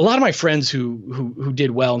a lot of my friends who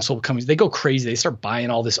did well and sold companies, they go crazy. They start buying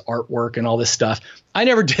all this artwork and all this stuff. I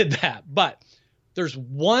never did that, but there's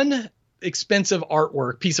one expensive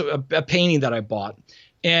artwork piece of a painting that I bought.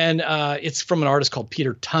 And it's from an artist called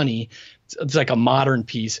Peter Tunney. It's like a modern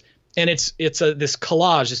piece. And it's this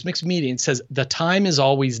collage, this mixed media. It says, "The time is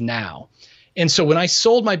always now." And so when I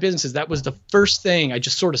sold my businesses, that was the first thing. I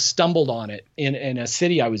just sort of stumbled on it in a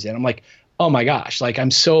city I was in. I'm like, oh my gosh, like I'm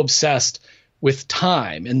so obsessed with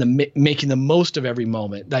time and making the most of every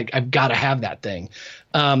moment. Like I've got to have that thing.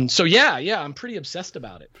 So yeah, I'm pretty obsessed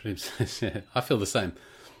about it. Yeah, I feel the same.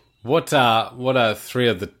 What are three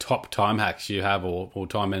of the top time hacks you have or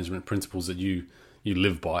time management principles that you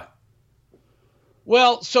live by?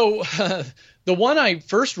 Well, so the one I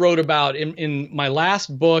first wrote about in my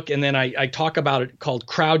last book, and then I talk about it called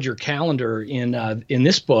Crowd Your Calendar in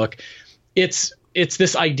this book. It's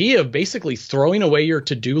this idea of basically throwing away your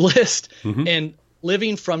to-do list and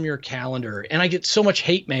living from your calendar. And I get so much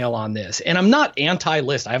hate mail on this. And I'm not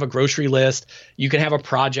anti-list. I have a grocery list. You can have a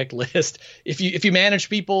project list. If you manage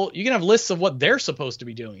people, you can have lists of what they're supposed to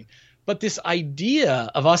be doing. But this idea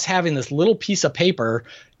of us having this little piece of paper,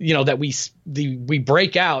 that we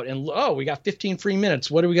break out and we got 15 free minutes.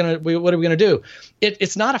 What are we gonna do?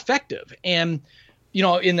 It's not effective. And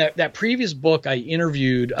in that previous book, I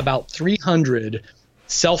interviewed about 300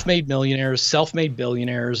 self-made millionaires, self-made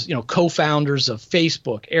billionaires, co-founders of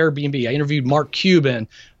Facebook, Airbnb. I interviewed Mark Cuban,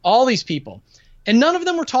 all these people. And none of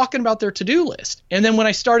them were talking about their to-do list. And then when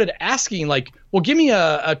I started asking, like, well, give me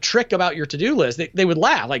a trick about your to-do list, they would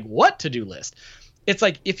laugh. Like, what to-do list? It's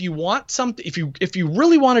like, if you want something, if you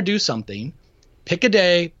really want to do something, pick a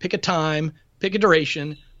day, pick a time, pick a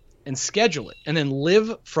duration, and schedule it, and then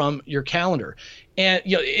live from your calendar. And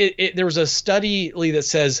there was a study, Lee, that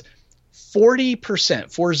says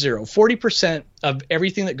 40% of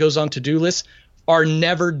everything that goes on to-do lists are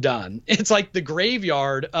never done. It's like the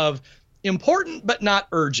graveyard of important but not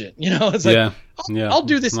urgent. It's like, I'll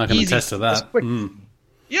do this I can easy. Attest to that.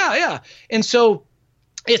 Yeah. And so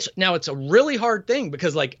it's a really hard thing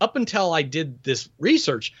because like up until I did this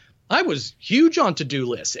research, I was huge on to-do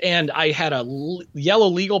lists, and I had a yellow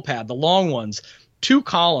legal pad, the long ones, 2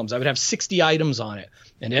 columns. I would have 60 items on it,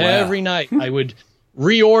 and every night I would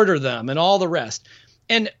reorder them and all the rest.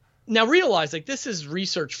 And now realize like this is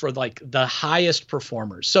research for like the highest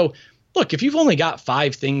performers. So look, if you've only got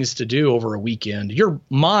 5 things to do over a weekend, your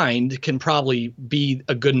mind can probably be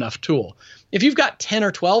a good enough tool. If you've got 10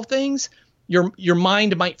 or 12 things, your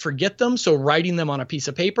mind might forget them. So writing them on a piece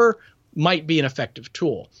of paper might be an effective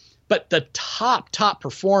tool. But the top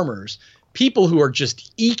performers, people who are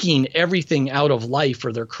just eking everything out of life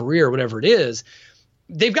or their career, whatever it is,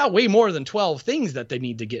 they've got way more than 12 things that they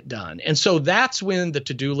need to get done. And so that's when the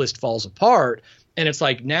to-do list falls apart. And it's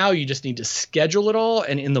like, now you just need to schedule it all.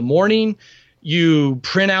 And in the morning, you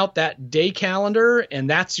print out that day calendar, and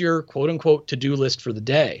that's your quote unquote to-do list for the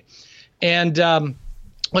day. And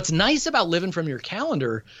what's nice about living from your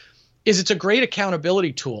calendar is it's a great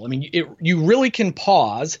accountability tool. I mean, you really can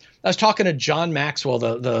pause. I was talking to John Maxwell,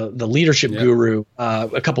 the leadership guru,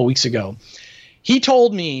 a couple of weeks ago. He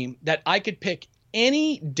told me that I could pick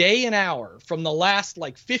any day and hour from the last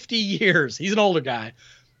 50 years. He's an older guy.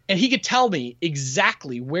 And he could tell me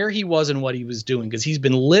exactly where he was and what he was doing, because he's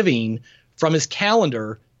been living from his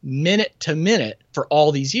calendar minute to minute for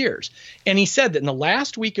all these years. And he said that in the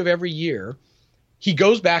last week of every year, he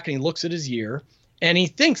goes back and he looks at his year and he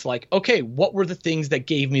thinks okay, what were the things that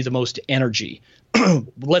gave me the most energy?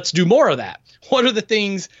 Let's do more of that. What are the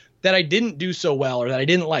things that I didn't do so well or that I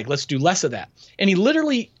didn't like? Let's do less of that. And he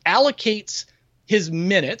literally allocates his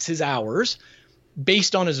minutes, his hours,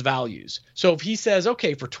 based on his values. So if he says,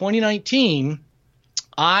 okay, for 2019,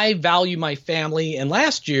 I value my family, and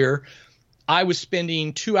last year I was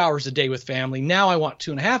spending 2 hours a day with family. Now I want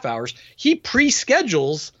 2.5 hours. He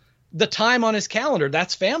pre-schedules the time on his calendar.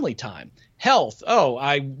 That's family time. Health. Oh,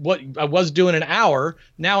 I was doing an hour.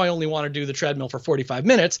 Now I only want to do the treadmill for 45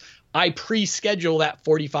 minutes. I pre-schedule that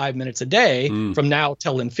 45 minutes a day from now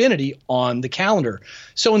till infinity on the calendar.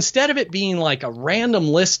 So instead of it being like a random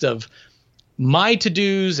list of my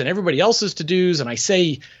to-dos and everybody else's to-dos, and I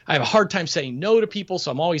have a hard time saying no to people,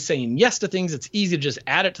 so I'm always saying yes to things. It's easy to just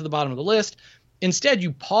add it to the bottom of the list. Instead,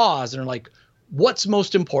 you pause and are like, what's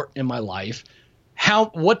most important in my life?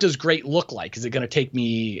 What does great look like? Is it going to take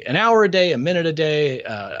me an hour a day, a minute a day,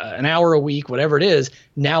 an hour a week, whatever it is?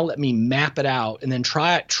 Now let me map it out and then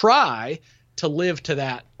try to live to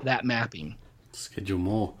that mapping. Schedule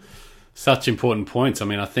more. Such important points. I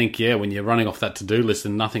mean, I think, when you're running off that to-do list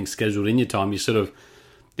and nothing's scheduled in your time, it's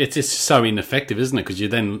just so ineffective, isn't it? Because you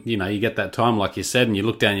then, you get that time, like you said, and you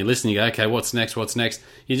look down your list and you go, okay, what's next?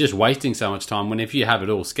 You're just wasting so much time, when if you have it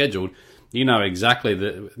all scheduled, you know exactly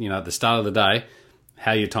at the start of the day,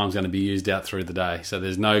 how your time's going to be used out through the day. So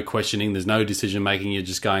there's no questioning, there's no decision making. You're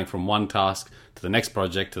just going from one task to the next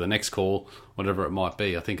project, to the next call, whatever it might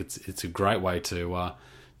be. I think it's a great way to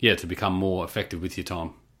become more effective with your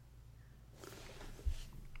time.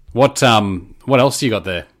 What else you got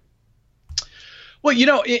there? Well,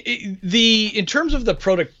 in terms of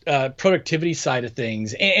the productivity side of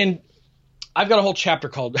things, and I've got a whole chapter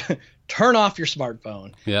called "Turn Off Your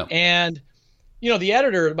Smartphone." Yeah. And the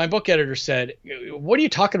editor, my book editor, said, "What are you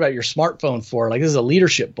talking about your smartphone for? This is a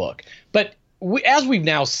leadership book." But as we've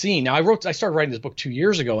now seen, I started writing this book 2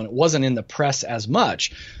 years ago, and it wasn't in the press as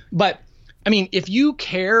much. But I mean, if you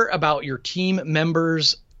care about your team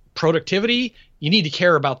members' productivity, you need to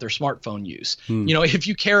care about their smartphone use. If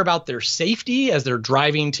you care about their safety as they're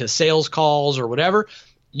driving to sales calls or whatever,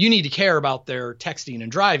 you need to care about their texting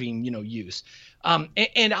and driving, use.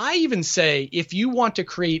 And I even say, if you want to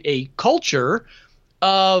create a culture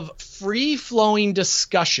of free-flowing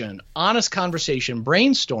discussion, honest conversation,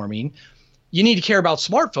 brainstorming, you need to care about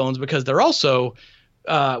smartphones, because they're also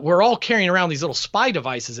we're all carrying around these little spy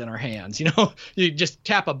devices in our hands. You just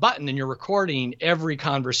tap a button and you're recording every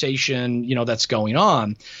conversation, that's going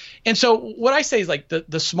on. And so what I say is the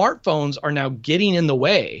smartphones are now getting in the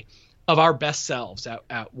way of our best selves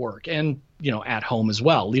at work and, at home as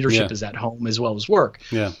well. Leadership is at home as well as work.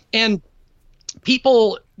 Yeah. And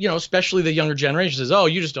people, especially the younger generation says, oh,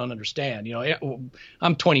 you just don't understand.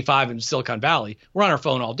 I'm 25 in Silicon Valley. We're on our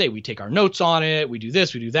phone all day. We take our notes on it. We do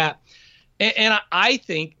this, we do that. And I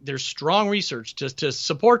think there's strong research to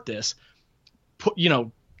support this.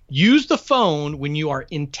 Use the phone when you are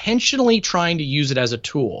intentionally trying to use it as a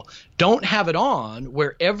tool. Don't have it on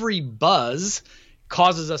where every buzz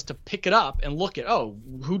causes us to pick it up and look at, oh,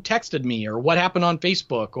 who texted me, or what happened on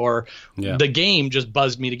Facebook, or the game just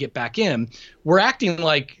buzzed me to get back in. We're acting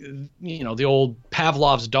like, the old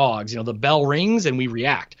Pavlov's dogs, the bell rings and we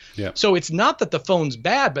react. Yeah. So it's not that the phone's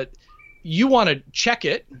bad, but you want to check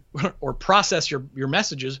it or process your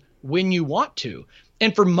messages when you want to.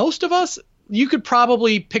 And for most of us, you could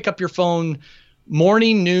probably pick up your phone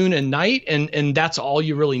morning, noon, and night, and that's all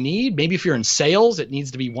you really need. Maybe if you're in sales, it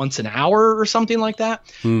needs to be once an hour or something like that.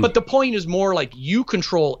 But the point is more like you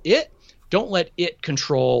control it Don't let it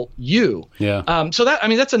control you. Yeah. So that's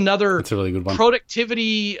That's a really good one.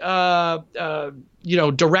 Productivity,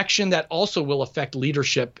 direction that also will affect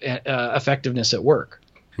leadership effectiveness at work.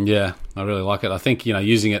 Yeah, I really like it. I think,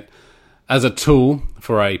 using it as a tool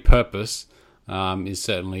for a purpose is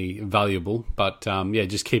certainly valuable. But,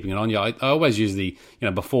 just keeping it on you. I always use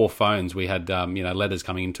before phones, we had, letters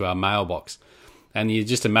coming into our mailbox. And you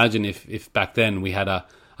just imagine if back then we had a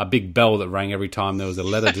big bell that rang every time there was a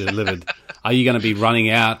letter delivered. Are you going to be running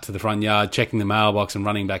out to the front yard, checking the mailbox and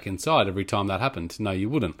running back inside every time that happened? No, you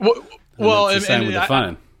wouldn't. Well, it's the same with the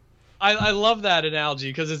phone. I love that analogy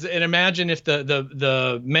because imagine if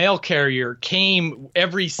the mail carrier came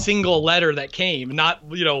every single letter that came, not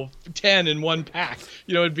 10 in one pack.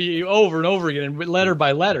 It'd be over and over again, and letter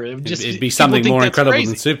by letter. It'd be something more incredible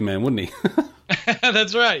than Superman, wouldn't he?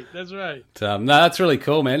 That's right. No, that's really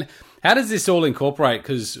cool, man. How does this all incorporate?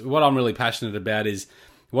 Because what I'm really passionate about is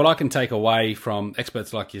what I can take away from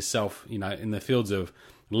experts like yourself, in the fields of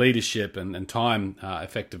leadership and time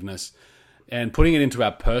effectiveness, and putting it into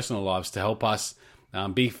our personal lives to help us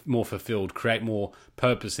be more fulfilled, create more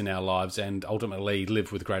purpose in our lives, and ultimately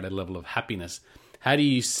live with a greater level of happiness. How do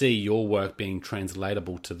you see your work being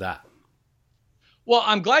translatable to that? Well,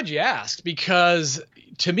 I'm glad you asked because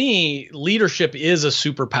to me, leadership is a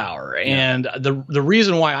superpower. Yeah. And the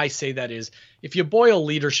reason why I say that is if you boil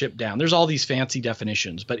leadership down, there's all these fancy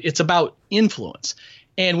definitions, but it's about influence.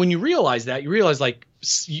 And when you realize that, you realize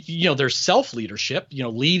there's self-leadership,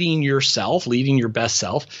 leading yourself, leading your best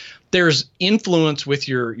self. There's influence with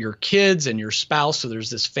your kids and your spouse. So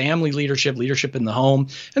there's this family leadership in the home.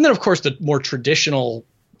 And then, of course, the more traditional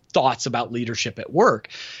thoughts about leadership at work.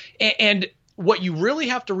 And what you really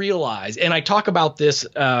have to realize, and I talk about this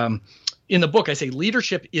in the book, I say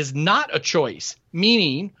leadership is not a choice,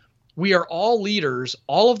 meaning we are all leaders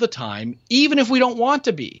all of the time, even if we don't want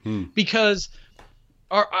to be, because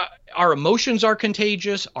our emotions are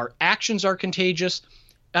contagious, our actions are contagious.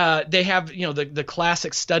 They have, the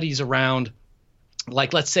classic studies around,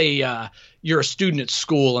 like, let's say you're a student at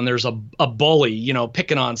school and there's a bully,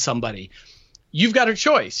 picking on somebody. You've got a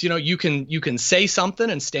choice. You can say something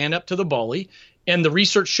and stand up to the bully, and the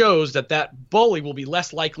research shows that bully will be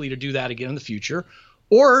less likely to do that again in the future.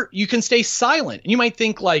 Or you can stay silent. And you might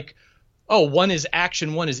think like, oh, one is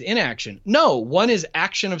action, one is inaction. No, one is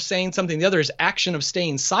action of saying something. The other is action of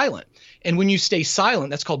staying silent. And when you stay silent,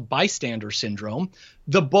 that's called bystander syndrome.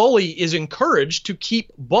 The bully is encouraged to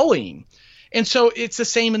keep bullying. And so it's the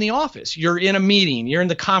same in the office. You're in a meeting, you're in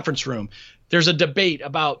the conference room. There's a debate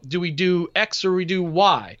about, do we do X or we do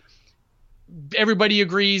Y? Everybody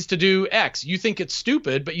agrees to do X. You think it's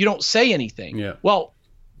stupid, but you don't say anything. Yeah. Well,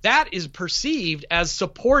 that is perceived as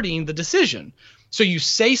supporting the decision. So you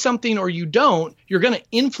say something or you don't, you're going to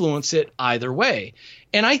influence it either way.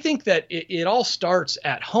 And I think that it all starts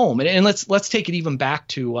at home. And let's take it even back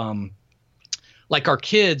to like our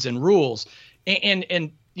kids and rules.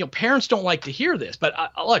 And parents don't like to hear this, but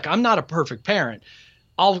look, I'm not a perfect parent.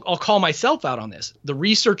 I'll call myself out on this. The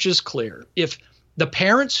research is clear. If the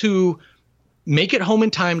parents who make it home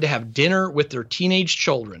in time to have dinner with their teenage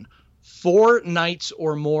children 4 nights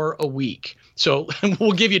or more a week, so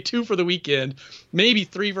we'll give you 2 for the weekend, maybe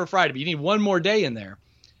 3 for Friday, but you need 1 more day in there.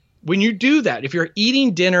 When you do that, if you're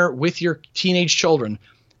eating dinner with your teenage children,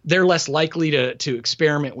 they're less likely to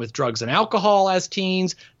experiment with drugs and alcohol as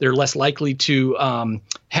teens. They're less likely to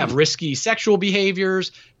have risky sexual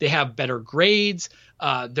behaviors. They have better grades.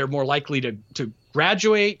 They're more likely to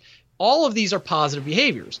graduate. All of these are positive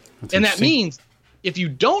behaviors. And that means if you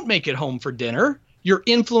don't make it home for dinner, you're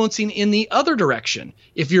influencing in the other direction.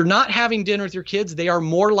 If you're not having dinner with your kids, they are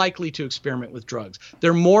more likely to experiment with drugs.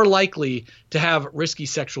 They're more likely to have risky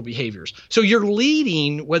sexual behaviors. So you're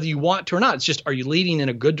leading whether you want to or not. It's just, are you leading in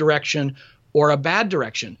a good direction or a bad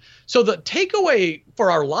direction? So the takeaway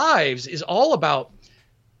for our lives is all about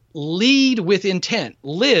lead with intent,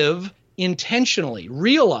 live intentionally,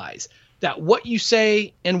 realize that what you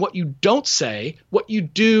say and what you don't say, what you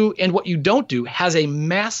do and what you don't do has a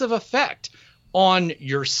massive effect on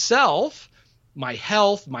yourself, my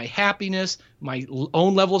health, my happiness, my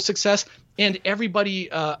own level of success, and everybody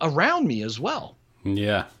around me as well.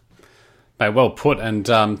 Yeah. Well put, and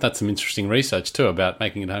that's some interesting research too about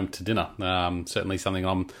making it home to dinner. Certainly something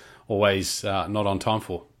I'm always not on time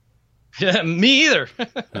for. Yeah, me either.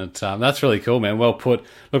 But, that's really cool, man. Well put.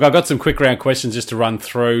 Look, I've got some quick round questions just to run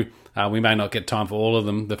through. We may not get time for all of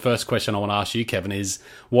them. The first question I want to ask you, Kevin, is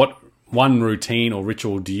what one routine or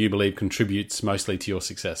ritual do you believe contributes mostly to your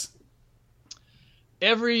success?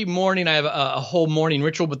 every morning I have a whole morning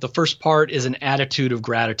ritual, but the first part is an attitude of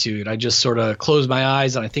gratitude. I just sort of close my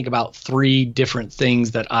eyes and I think about 3 different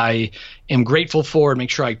things that I am grateful for and make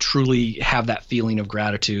sure I truly have that feeling of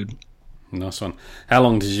gratitude. Nice one. How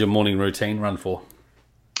long does your morning routine run for?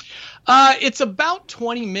 It's about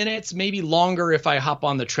 20 minutes, maybe longer if I hop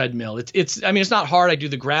on the treadmill. It's not hard. I do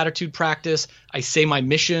the gratitude practice. I say my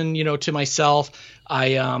mission, to myself.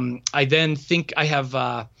 I then think I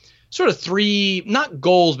have sort of 3, not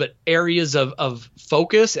goals, but areas of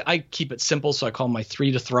focus. I keep it simple, so I call them my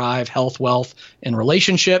 3 to thrive: health, wealth, and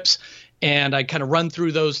relationships. And I kind of run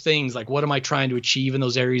through those things, like what am I trying to achieve in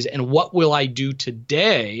those areas, and what will I do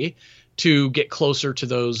today to get closer to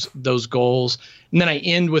those goals. And then I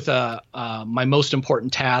end with my most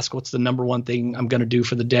important task. What's the number one thing I'm going to do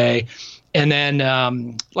for the day? And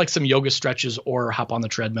then like some yoga stretches or hop on the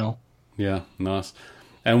treadmill. Yeah, nice.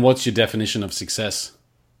 And what's your definition of success?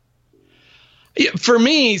 For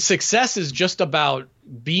me, success is just about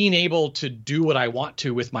being able to do what I want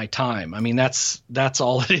to with my time. I mean, that's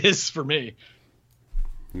all it is for me.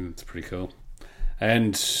 That's pretty cool.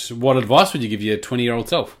 And what advice would you give your 20-year-old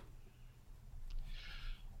self?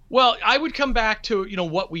 Well, I would come back to,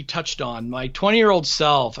 what we touched on. My 20-year-old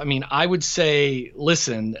self, I would say,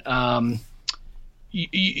 listen,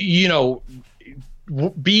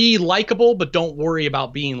 be likable, but don't worry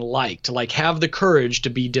about being liked. Like, have the courage to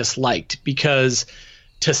be disliked, because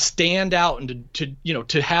to stand out and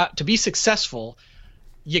to be successful,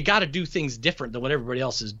 you got to do things different than what everybody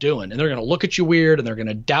else is doing. And they're going to look at you weird, and they're going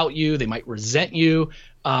to doubt you. They might resent you.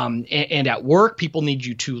 And at work, people need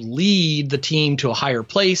you to lead the team to a higher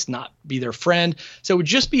place, not be their friend. So it would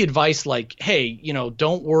just be advice like, hey,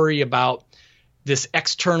 don't worry about this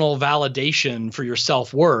external validation for your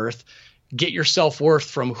self-worth. Get your self-worth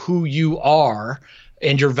from who you are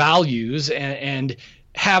and your values, and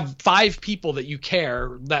have 5 people that you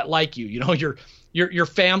care that like you. Your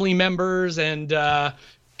family members and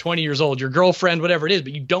 20 years old, your girlfriend, whatever it is,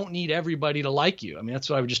 but you don't need everybody to like you. That's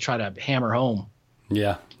what I would just try to hammer home.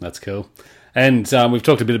 Yeah, that's cool. And we've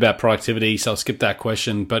talked a bit about productivity, so I'll skip that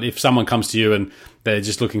question. But if someone comes to you and they're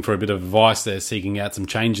just looking for a bit of advice, they're seeking out some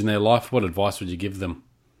change in their life, what advice would you give them?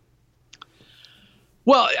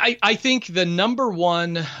 Well, I think the number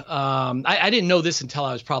one, I didn't know this until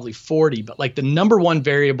I was probably 40, but like the number one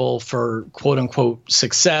variable for quote unquote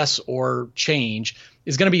success or change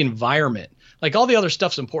is going to be environment. Like all the other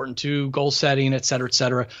stuff's important too, goal setting, et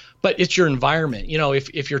cetera, but it's your environment.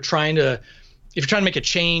 If you're trying to make a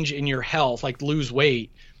change in your health, like lose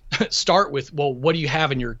weight, start with, well, what do you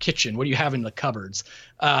have in your kitchen? What do you have in the cupboards?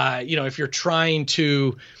 If you're trying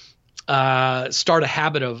to start a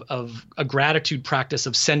habit of a gratitude practice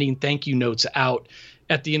of sending thank you notes out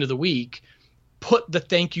at the end of the week, put the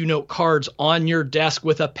thank you note cards on your desk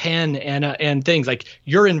with a pen and things. Like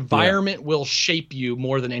your environment will shape you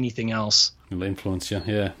more than anything else. It'll influence you.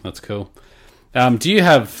 Yeah, that's cool. Do you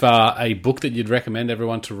have a book that you'd recommend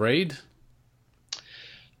everyone to read?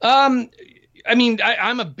 I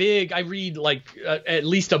read like at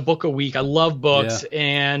least a book a week. I love books. Yeah.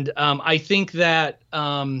 And I think that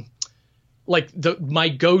my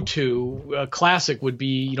go-to classic would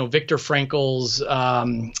be, Viktor Frankl's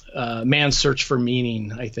Man's Search for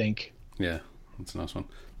Meaning, I think. Yeah, that's a nice one.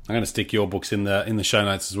 I'm going to stick your books in the show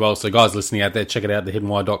notes as well. So guys listening out there, check it out,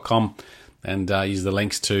 thehiddenwhy.com, and use the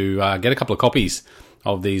links to get a couple of copies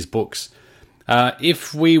of these books.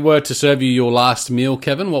 If we were to serve you your last meal,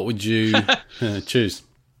 Kevin, what would you choose?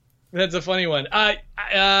 That's a funny one.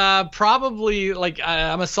 Probably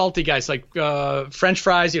I'm a salty guy. So French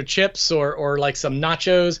fries, chips, or like some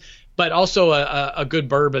nachos, but also a good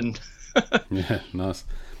bourbon. Yeah, nice.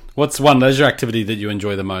 What's one leisure activity that you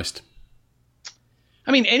enjoy the most?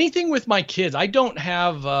 Anything with my kids. I don't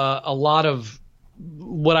have a lot of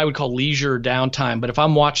what I would call leisure downtime, but if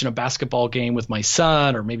I'm watching a basketball game with my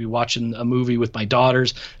son or maybe watching a movie with my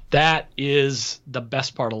daughters, that is the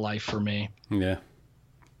best part of life for me. Yeah.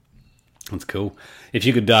 That's cool. If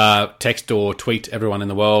you could text or tweet everyone in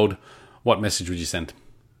the world, what message would you send?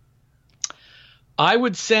 I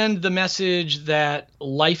would send the message that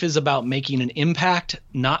life is about making an impact,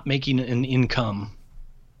 not making an income.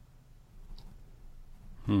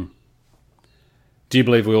 Do you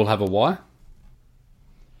believe we all have a why?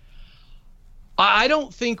 I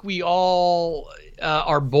don't think we all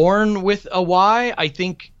are born with a why. I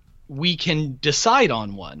think we can decide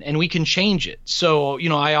on one and we can change it. So,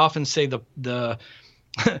 I often say the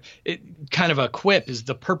kind of a quip is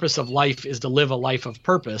the purpose of life is to live a life of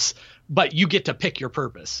purpose, but you get to pick your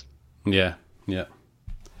purpose. Yeah. Yeah.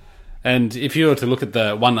 And if you were to look at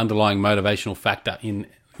the one underlying motivational factor in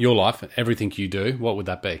your life, everything you do, what would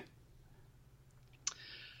that be?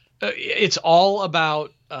 It's all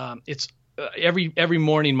about every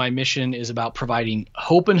morning. My mission is about providing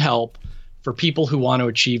hope and help for people who want to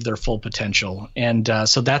achieve their full potential. And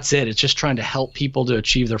so that's it. It's just trying to help people to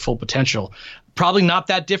achieve their full potential. Probably not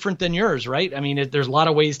that different than yours, right? I mean, there's a lot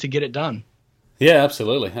of ways to get it done. Yeah,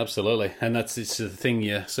 absolutely. And it's the thing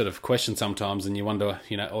you sort of question sometimes, and you wonder,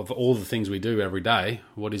 of all the things we do every day,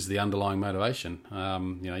 what is the underlying motivation?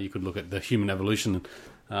 You could look at the human evolution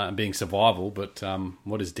being survival, but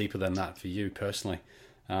what is deeper than that for you personally?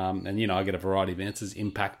 And I get a variety of answers.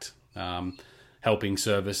 Impact, helping,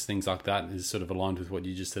 service, things like that is sort of aligned with what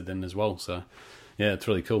you just said then as well. So, yeah, it's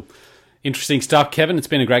really cool. Interesting stuff, Kevin. It's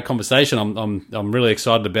been a great conversation. I'm really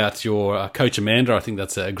excited about your coach Amanda. I think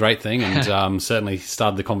that's a great thing, and certainly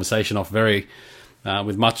started the conversation off very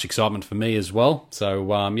with much excitement for me as well.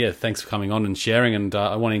 So thanks for coming on and sharing. And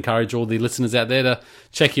I want to encourage all the listeners out there to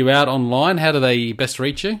check you out online. How do they best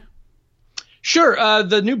reach you? Sure.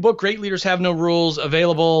 The new book, Great Leaders Have No Rules,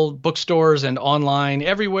 available bookstores and online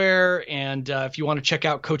everywhere. And if you want to check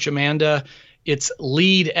out Coach Amanda, it's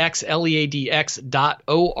leadx, LEADX.org,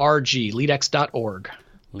 leadx.org.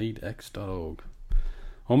 Leadx.org.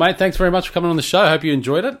 Well, mate, thanks very much for coming on the show. I hope you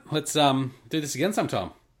enjoyed it. Let's do this again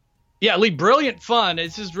sometime. Yeah, Lee, brilliant fun.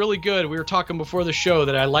 This is really good. We were talking before the show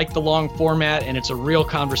that I like the long format, and it's a real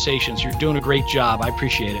conversation. So you're doing a great job. I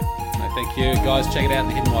appreciate it. No, thank you. Guys, check it out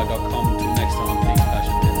at thehiddenwhy.com. Until next time, peace,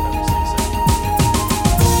 passion, and purpose.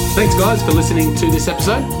 Thanks, guys, for listening to this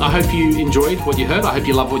episode. I hope you enjoyed what you heard. I hope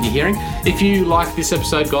you love what you're hearing. If you like this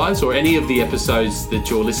episode, guys, or any of the episodes that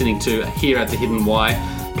you're listening to here at The Hidden Why,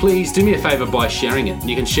 please do me a favor by sharing it.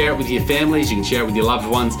 You can share it with your families, you can share it with your loved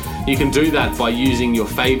ones. You can do that by using your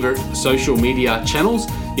favorite social media channels,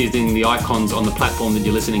 using the icons on the platform that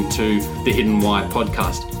you're listening to The Hidden Why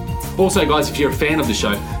podcast. Also, guys, if you're a fan of the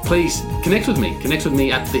show, please connect with me. Connect with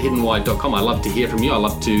me at thehiddenwhy.com. I love to hear from you. I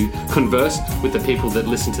love to converse with the people that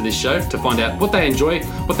listen to this show to find out what they enjoy,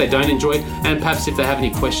 what they don't enjoy, and perhaps if they have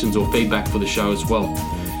any questions or feedback for the show as well.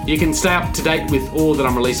 You can stay up to date with all that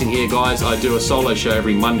I'm releasing here, guys. I do a solo show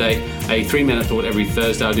every Monday, a 3-minute thought every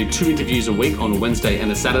Thursday. I do 2 interviews a week on a Wednesday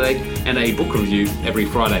and a Saturday, and a book review every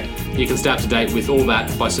Friday. You can stay up to date with all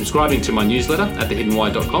that by subscribing to my newsletter at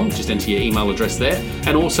thehiddenwhy.com. Just enter your email address there,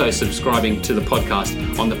 and also subscribing to the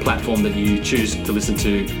podcast on the platform that you choose to listen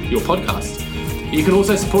to your podcasts. You can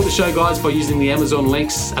also support the show, guys, by using the Amazon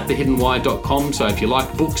links at thehiddenwhy.com. So if you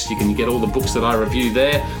like books, you can get all the books that I review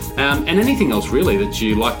there, and anything else really that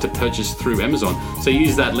you like to purchase through Amazon. So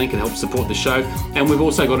use that link and help support the show. And we've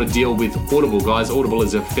also got a deal with Audible, guys. Audible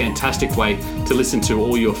is a fantastic way to listen to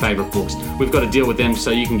all your favorite books. We've got a deal with them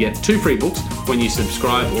so you can get 2 free books when you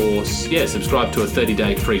subscribe subscribe to a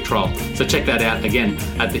 30-day free trial. So check that out again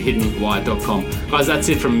at thehiddenwhy.com. Guys, that's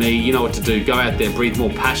it from me. You know what to do. Go out there, breathe more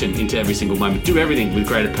passion into every single moment. Do everything with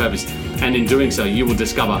greater purpose, and in doing so you will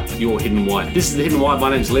discover your hidden why. This is The Hidden Why. My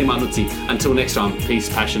name is Lee Martinuzzi. Until next time, peace,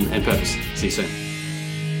 passion and purpose. See you soon.